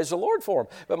Bible, praise the Lord for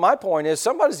them. But my point is,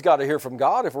 somebody's got to hear from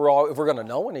God if we're going to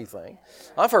know anything.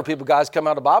 I've heard guys come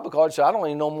out of Bible college say, I don't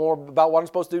even know more about what I'm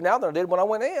supposed to do now than I did when I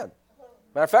went in.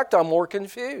 Matter of fact, I'm more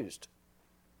confused.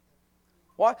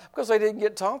 Why? Because they didn't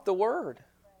get taught the Word.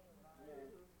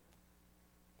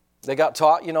 They got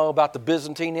taught, about the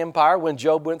Byzantine Empire when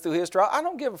Job went through his trial. I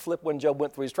don't give a flip when Job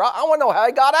went through his trial. I want to know how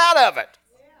he got out of it.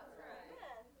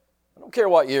 I don't care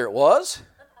what year it was.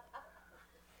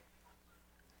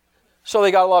 So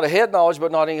they got a lot of head knowledge,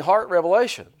 but not any heart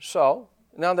revelation. So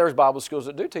now there's Bible schools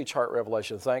that do teach heart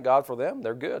revelation. Thank God for them.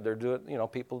 They're good. They're doing,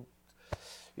 people,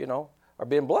 are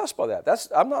being blessed by that.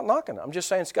 I'm not knocking it. I'm just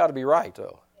saying it's got to be right,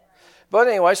 though. But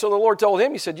anyway, so the Lord told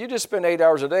him, he said, you just spend 8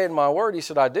 hours a day in my Word. He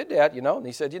said, I did that, And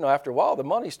he said, after a while, the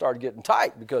money started getting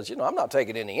tight because, I'm not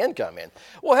taking any income in.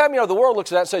 Well, how many of the world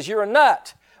looks at that and says, you're a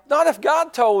nut? Not if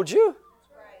God told you.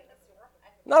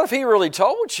 Not if He really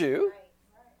told you.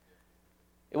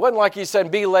 It wasn't like He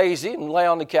said, be lazy and lay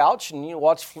on the couch and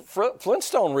watch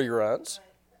Flintstone reruns.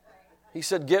 He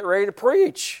said, get ready to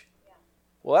preach.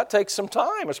 Well, that takes some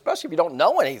time, especially if you don't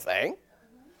know anything.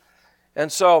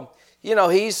 And so,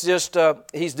 he's just,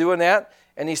 he's doing that.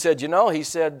 And he said,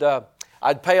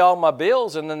 I'd pay all my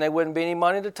bills and then there wouldn't be any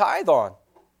money to tithe on.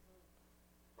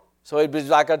 So he'd be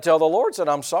like, I'd tell the Lord, said,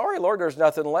 I'm sorry, Lord, there's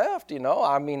nothing left,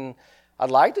 I'd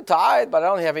like to tithe, but I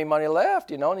don't have any money left,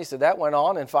 And he said, that went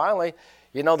on. And finally,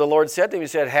 the Lord said to him, He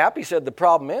said, Hap, He said, the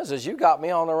problem is you got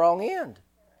me on the wrong end.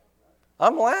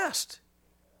 I'm last.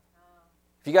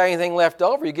 If you got anything left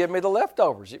over, you give me the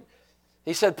leftovers.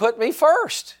 He said, put me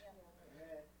first.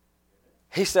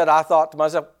 He said, I thought to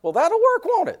myself, well, that'll work,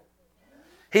 won't it?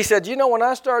 He said, when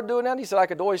I started doing that, he said, I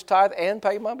could always tithe and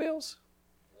pay my bills.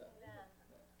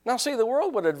 Now, see, the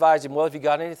world would advise him, well, if you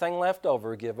got anything left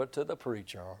over, give it to the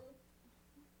preacher.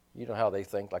 You know how they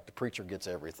think, like the preacher gets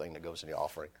everything that goes in the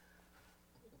offering.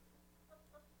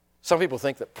 Some people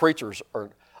think that preachers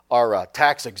are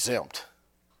tax exempt.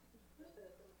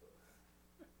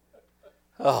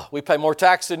 Oh, we pay more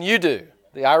tax than you do.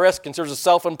 The IRS considers us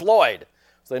self-employed,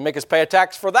 so they make us pay a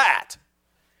tax for that.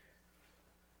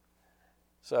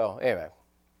 So, anyway.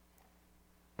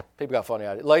 People got funny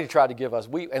ideas. Lady tried to give us,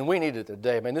 we needed it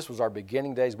today. Man, this was our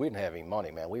beginning days. We didn't have any money,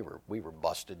 man. We were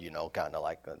busted, kind of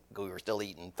like we were still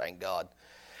eating, thank God.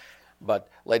 But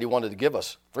lady wanted to give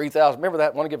us $3,000. Remember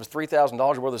that? Wanted to give us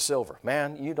 $3,000 worth of silver.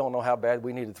 Man, you don't know how bad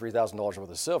we needed $3,000 worth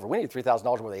of silver. We needed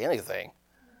 $3,000 worth of anything.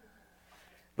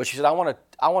 But she said, I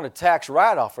want a tax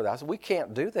write-off for that. I said, we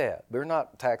can't do that. We're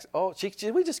not tax. Oh,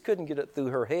 we just couldn't get it through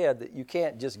her head that you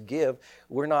can't just give.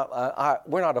 We're not a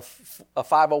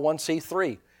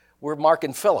 501c3. We're Mark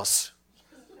and Phyllis.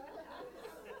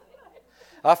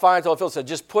 I finally told Phyllis, said,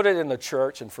 just put it in the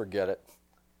church and forget it.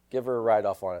 Give her a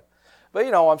write-off on it. But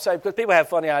what I'm saying, because people have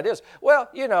funny ideas. Well,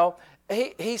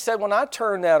 he said, when I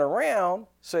turned that around,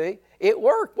 see, it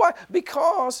worked. Why?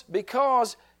 Because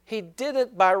he did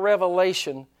it by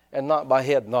revelation and not by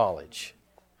head knowledge.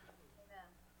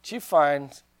 Did you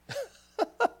find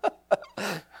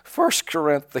 1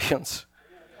 Corinthians?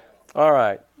 All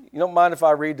right. You don't mind if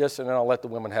I read this and then I'll let the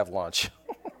women have lunch.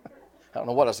 I don't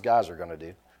know what us guys are going to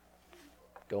do.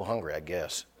 Go hungry, I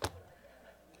guess.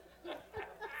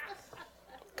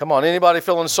 Come on, anybody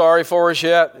feeling sorry for us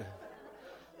yet?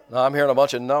 No, I'm hearing a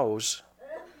bunch of no's.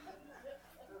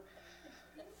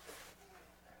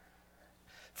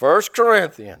 1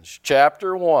 Corinthians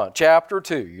chapter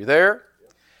 2. You there?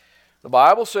 The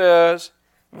Bible says,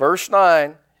 verse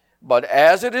 9, but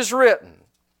as it is written,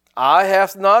 eye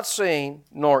hath not seen,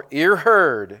 nor ear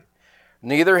heard,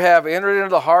 neither have entered into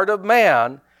the heart of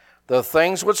man the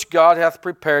things which God hath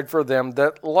prepared for them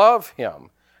that love Him.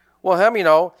 Well, how many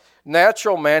know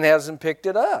natural man hasn't picked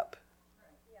it up?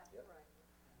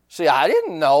 See, I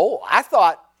didn't know. I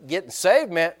thought getting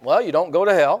saved meant, well, you don't go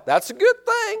to hell. That's a good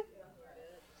thing.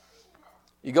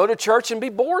 You go to church and be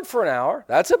bored for an hour.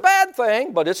 That's a bad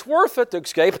thing, but it's worth it to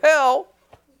escape hell.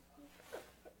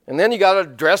 And then you got to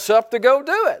dress up to go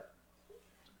do it.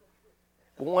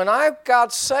 When I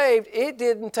got saved, it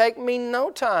didn't take me no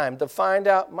time to find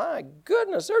out, my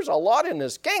goodness, there's a lot in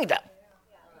this kingdom.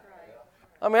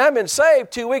 I mean, I've been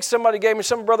saved 2 weeks. Somebody gave me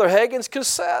some of Brother Hagin's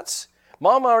cassettes.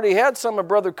 Mom already had some of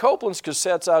Brother Copeland's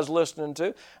cassettes I was listening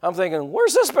to. I'm thinking,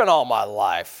 where's this been all my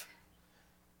life?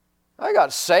 I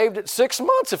got saved at 6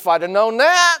 months if I'd have known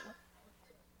that.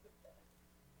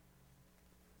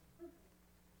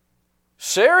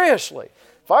 Seriously.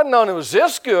 If I'd known it was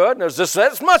this good and it was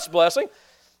this much blessing,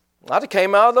 I'd have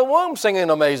came out of the womb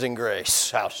singing Amazing Grace.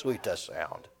 How sweet that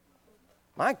sound.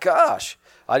 My gosh,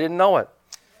 I didn't know it.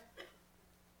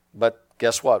 But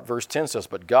guess what? Verse 10 says,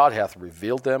 but God hath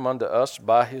revealed them unto us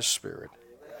by His Spirit.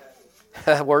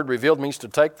 That word revealed means to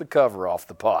take the cover off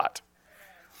the pot.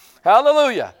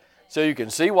 Hallelujah. So you can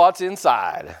see what's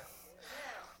inside.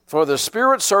 For the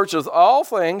Spirit searcheth all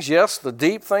things, yes, the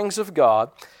deep things of God.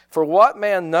 For what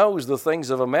man knows the things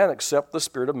of a man except the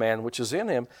Spirit of man which is in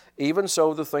him? Even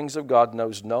so the things of God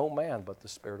knows no man but the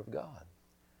Spirit of God.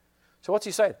 So what's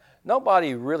he saying?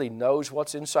 Nobody really knows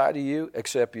what's inside of you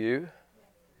except you.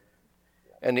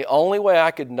 And the only way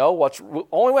I can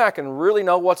really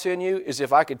know what's in you is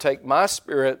if I could take my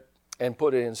spirit and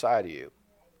put it inside of you.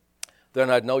 Then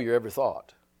I'd know your every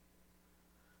thought.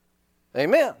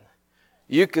 Amen.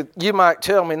 You might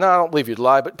tell me, no, I don't believe you'd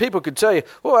lie, but people could tell you,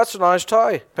 well, that's a nice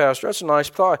tie, Pastor, that's a nice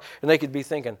tie. And they could be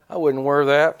thinking, I wouldn't wear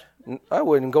that. I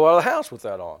wouldn't go out of the house with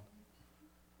that on.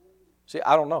 See,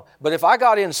 I don't know. But if I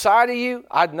got inside of you,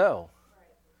 I'd know.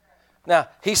 Now,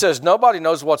 he says, nobody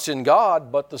knows what's in God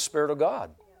but the Spirit of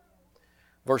God.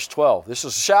 Verse 12. This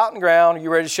is shouting ground. Are you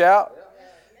ready to shout?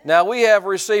 Now we have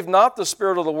received not the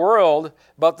spirit of the world,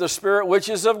 but the Spirit which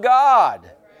is of God.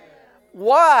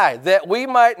 Why? That we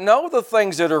might know the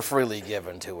things that are freely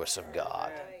given to us of God.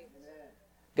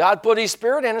 God put His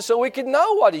Spirit in us so we could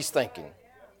know what He's thinking.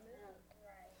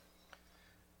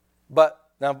 But,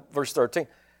 now verse 13.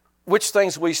 Which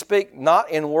things we speak, not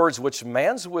in words which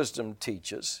man's wisdom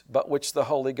teaches, but which the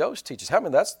Holy Ghost teaches. How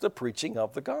many? That's the preaching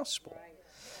of the gospel.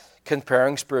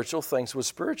 Comparing spiritual things with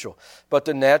spiritual. But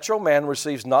the natural man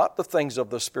receives not the things of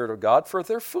the Spirit of God, for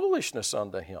they're foolishness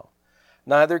unto him.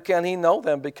 Neither can he know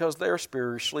them, because they are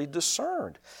spiritually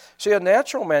discerned. See, a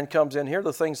natural man comes in here,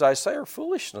 the things I say are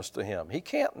foolishness to him. He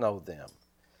can't know them.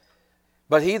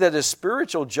 But he that is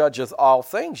spiritual judgeth all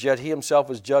things, yet he himself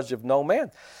is judged of no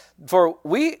man. For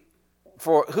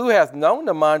who hath known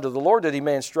the mind of the Lord that He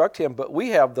may instruct him? But we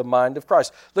have the mind of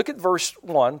Christ. Look at verse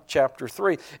 1, chapter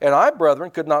 3. And I,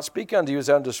 brethren, could not speak unto you as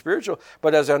unto spiritual,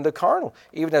 but as unto carnal,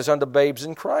 even as unto babes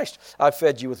in Christ. I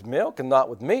fed you with milk and not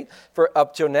with meat. For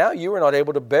up till now you were not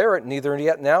able to bear it, neither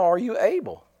yet now are you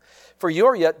able. For you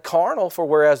are yet carnal, for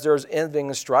whereas there is envying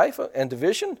and strife and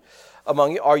division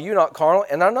among you, are you not carnal?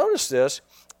 And I notice this,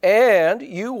 and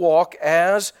you walk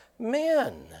as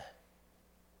men.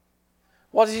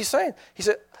 What is he saying? He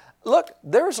said, look,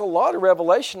 there's a lot of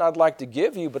revelation I'd like to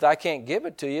give you, but I can't give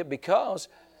it to you because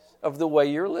of the way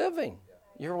you're living.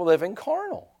 You're living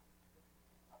carnal.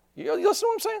 You listen to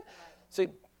what I'm saying? See,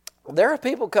 there are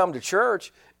people come to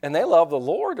church and they love the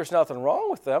Lord. There's nothing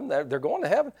wrong with them. They're going to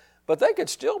heaven. But they could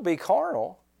still be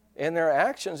carnal in their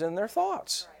actions and their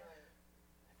thoughts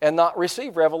and not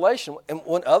receive revelation. And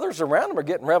when others around them are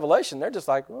getting revelation, they're just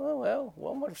like, well,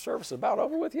 my service is about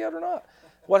over with yet or not?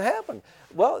 What happened?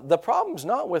 Well, the problem's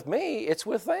not with me, it's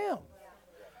with them.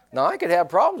 Now, I could have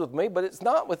problems with me, but it's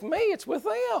not with me, it's with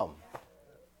them.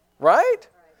 Right?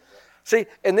 See,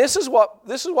 and this is what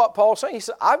Paul's saying. He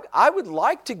said, I would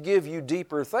like to give you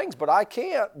deeper things, but I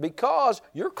can't because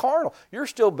you're carnal. You're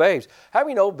still babes. How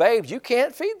many know babes? You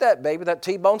can't feed that baby that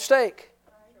T-bone steak.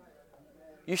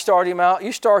 You start him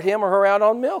or her out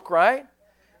on milk, right?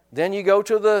 Then you go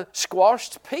to the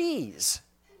squashed peas.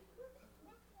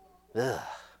 Ugh.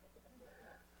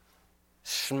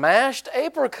 Smashed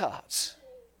apricots.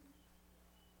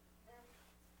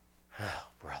 Oh,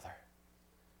 brother.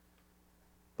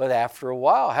 But after a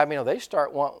while, how many know they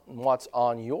start wanting what's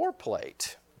on your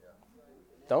plate?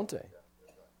 Don't they?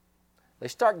 They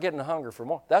start getting hunger for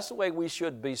more. That's the way we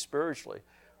should be spiritually.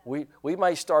 We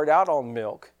may start out on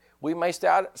milk. We may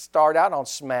start out on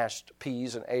smashed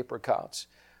peas and apricots.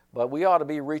 But we ought to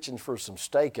be reaching for some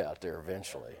steak out there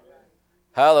eventually.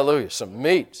 Hallelujah. Some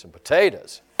meat, some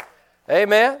potatoes.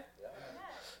 Amen?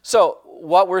 So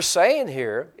what we're saying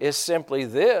here is simply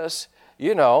this,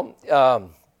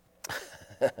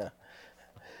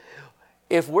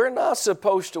 if we're not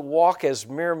supposed to walk as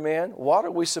mere men, what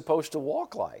are we supposed to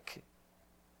walk like?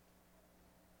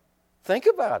 Think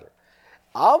about it.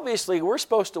 Obviously, we're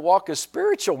supposed to walk as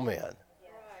spiritual men,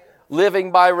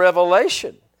 living by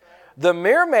revelation. The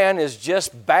mere man is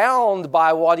just bound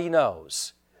by what he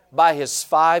knows. by his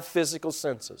 5 physical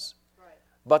senses.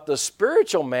 But the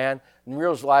spiritual man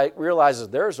realizes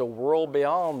there's a world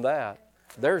beyond that.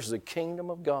 There's the kingdom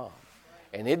of God.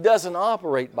 And it doesn't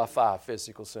operate by 5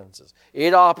 physical senses.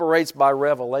 It operates by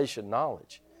revelation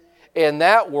knowledge. In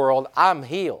that world, I'm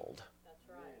healed.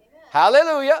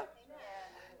 Hallelujah.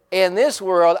 In this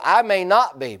world, I may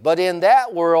not be, but in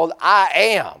that world, I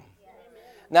am.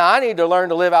 Now, I need to learn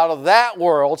to live out of that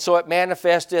world so it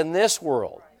manifests in this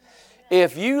world.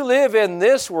 If you live in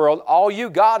this world, all you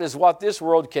got is what this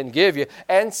world can give you.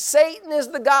 And Satan is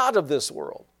the god of this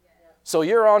world. So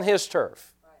you're on his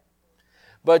turf.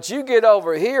 But you get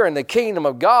over here in the kingdom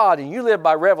of God and you live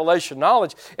by revelation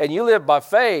knowledge and you live by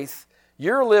faith,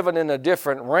 you're living in a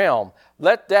different realm.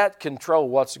 Let that control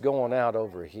what's going out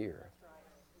over here.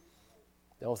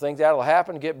 Don't think that'll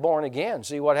happen? Get born again.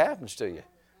 See what happens to you.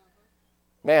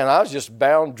 Man, I was just a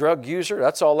bound drug user.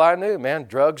 That's all I knew, man.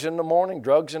 Drugs in the morning,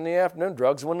 drugs in the afternoon,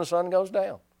 drugs when the sun goes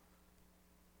down.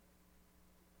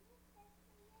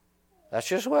 That's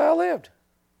just the way I lived.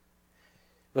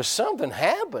 But something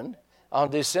happened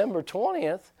on December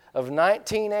 20th of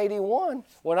 1981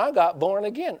 when I got born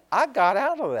again. I got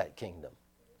out of that kingdom.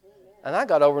 And I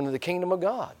got over into the kingdom of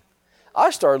God. I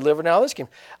started living out of this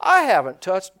kingdom. I haven't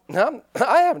touched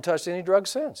any drugs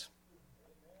since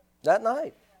that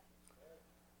night.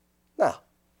 Now,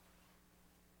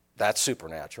 that's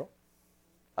supernatural.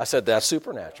 I said that's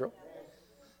supernatural.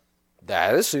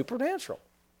 That is supernatural.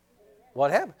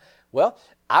 What happened? Well,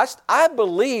 I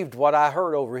believed what I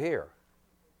heard over here.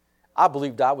 I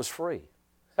believed I was free.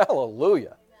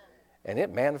 Hallelujah. And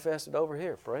it manifested over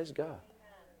here. Praise God.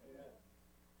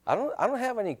 I don't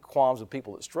have any qualms with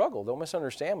people that struggle. Don't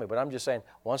misunderstand me, but I'm just saying,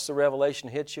 once the revelation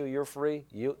hits you, you're free.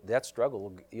 That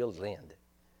struggle, it'll end.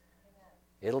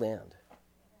 It'll end.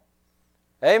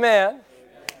 Amen. Amen.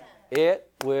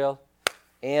 It will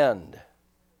end.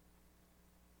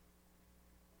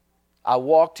 I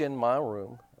walked in my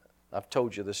room. I've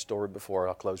told you this story before.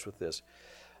 I'll close with this.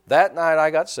 That night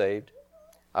I got saved.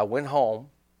 I went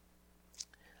home.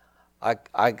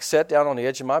 I sat down on the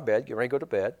edge of my bed, getting ready to go to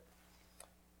bed.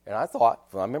 And I thought,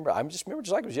 I just remember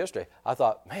just like it was yesterday. I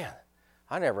thought, man,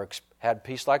 I never had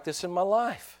peace like this in my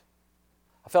life.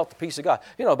 I felt the peace of God.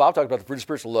 You know, Bob talked about the fruit of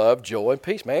spiritual love, joy, and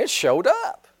peace. Man, it showed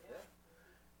up.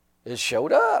 It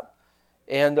showed up.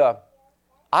 And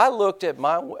I looked up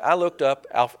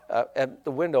at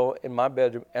the window in my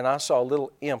bedroom, and I saw a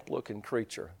little imp-looking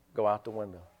creature go out the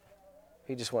window.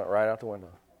 He just went right out the window.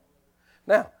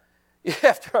 Now, you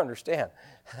have to understand,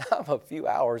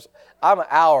 I'm an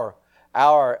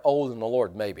hour older than the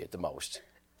Lord, maybe at the most.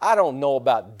 I don't know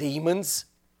about demons.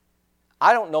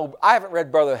 I don't know. I haven't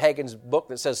read Brother Hagin's book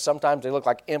that says sometimes they look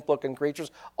like imp-looking creatures.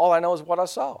 All I know is what I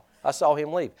saw. I saw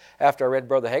him leave. After I read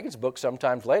Brother Hagin's book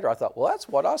sometimes later, I thought, well, that's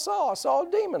what I saw. I saw a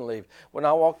demon leave when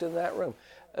I walked in that room.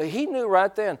 He knew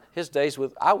right then his days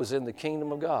I was in the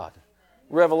kingdom of God.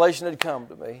 Revelation had come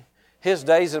to me. His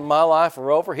days in my life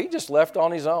were over. He just left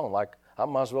on his own, like I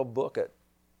might as well book it.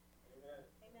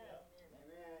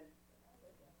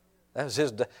 That was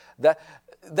his.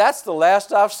 That's the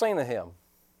last I've seen of him.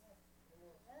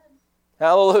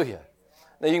 Hallelujah.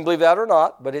 Now you can believe that or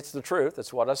not, but it's the truth.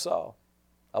 That's what I saw.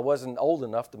 I wasn't old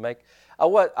enough to make. I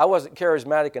wasn't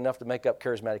charismatic enough to make up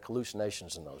charismatic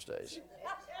hallucinations in those days.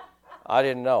 I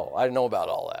didn't know. I didn't know about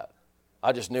all that.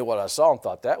 I just knew what I saw and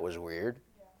thought that was weird.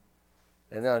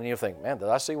 And then you think, man, did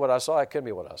I see what I saw? It couldn't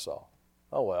be what I saw.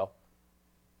 Oh well.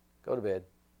 Go to bed.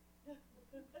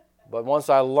 But once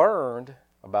I learned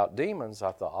about demons,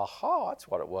 I thought, aha, that's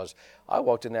what it was. I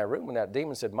walked in that room and that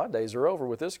demon said, my days are over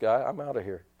with this guy. I'm out of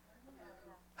here.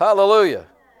 Hallelujah.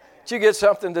 Did you get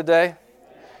something today?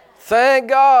 Thank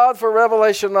God for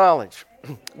revelation knowledge.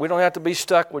 We don't have to be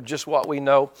stuck with just what we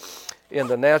know in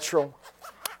the natural.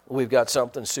 We've got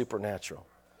something supernatural.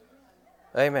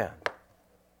 Amen.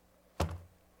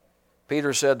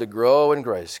 Peter said to grow in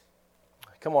grace.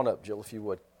 Come on up, Jill, if you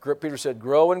would. Peter said,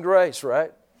 grow in grace,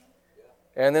 right?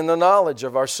 And in the knowledge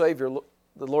of our Savior,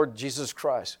 the Lord Jesus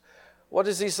Christ. What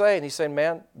is he saying? He's saying,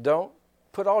 man, don't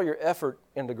put all your effort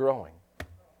into growing.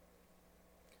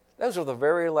 Those are the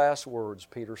very last words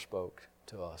Peter spoke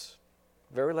to us.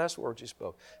 Very last words he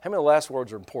spoke. How many of the last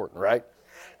words are important, right?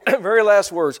 Very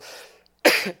last words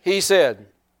he said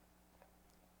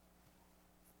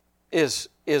is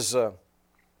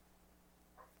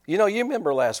you know, you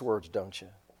remember last words, don't you?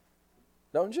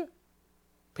 Don't you?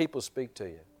 People speak to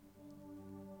you.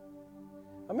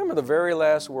 I remember the very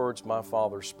last words my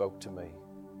father spoke to me.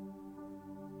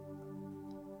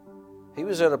 He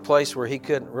was at a place where he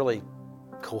couldn't really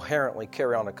coherently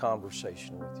carry on a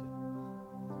conversation with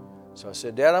you. So I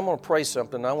said, Dad, I'm going to pray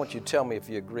something, and I want you to tell me if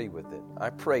you agree with it. I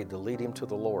prayed to lead him to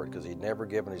the Lord because he'd never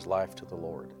given his life to the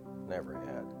Lord. Never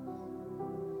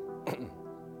had.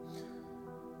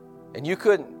 And you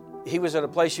couldn't, he was at a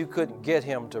place you couldn't get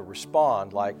him to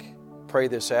respond like, pray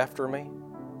this after me.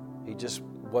 He just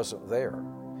wasn't there.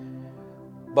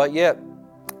 But yet,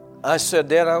 I said,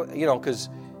 Dad, because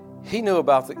he knew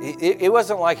about it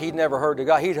wasn't like he'd never heard the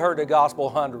gospel. He'd heard the gospel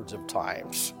hundreds of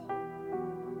times.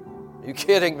 Are you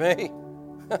kidding me?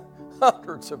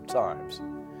 Hundreds of times.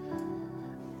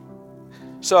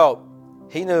 So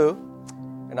he knew,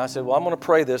 and I said, well, I'm going to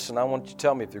pray this, and I want you to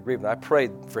tell me if you agree with it. I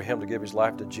prayed for him to give his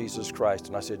life to Jesus Christ,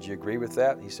 and I said, do you agree with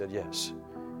that? He said, yes.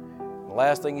 And the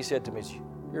last thing he said to me is,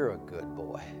 you're a good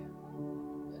boy.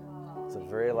 It's the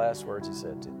very last words he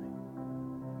said to me.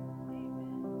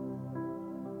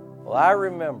 Well, I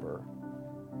remember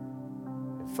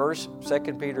in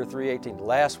 2 Peter 3:18, the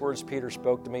last words Peter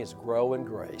spoke to me is grow in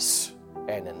grace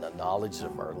and in the knowledge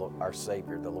of our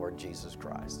Savior, the Lord Jesus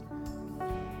Christ.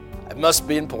 It must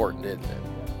be important, isn't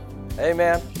it?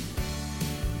 Amen.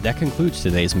 That concludes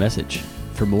today's message.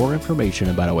 For more information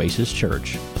about Oasis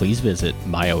Church, please visit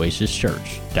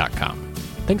myoasischurch.com.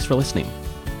 Thanks for listening.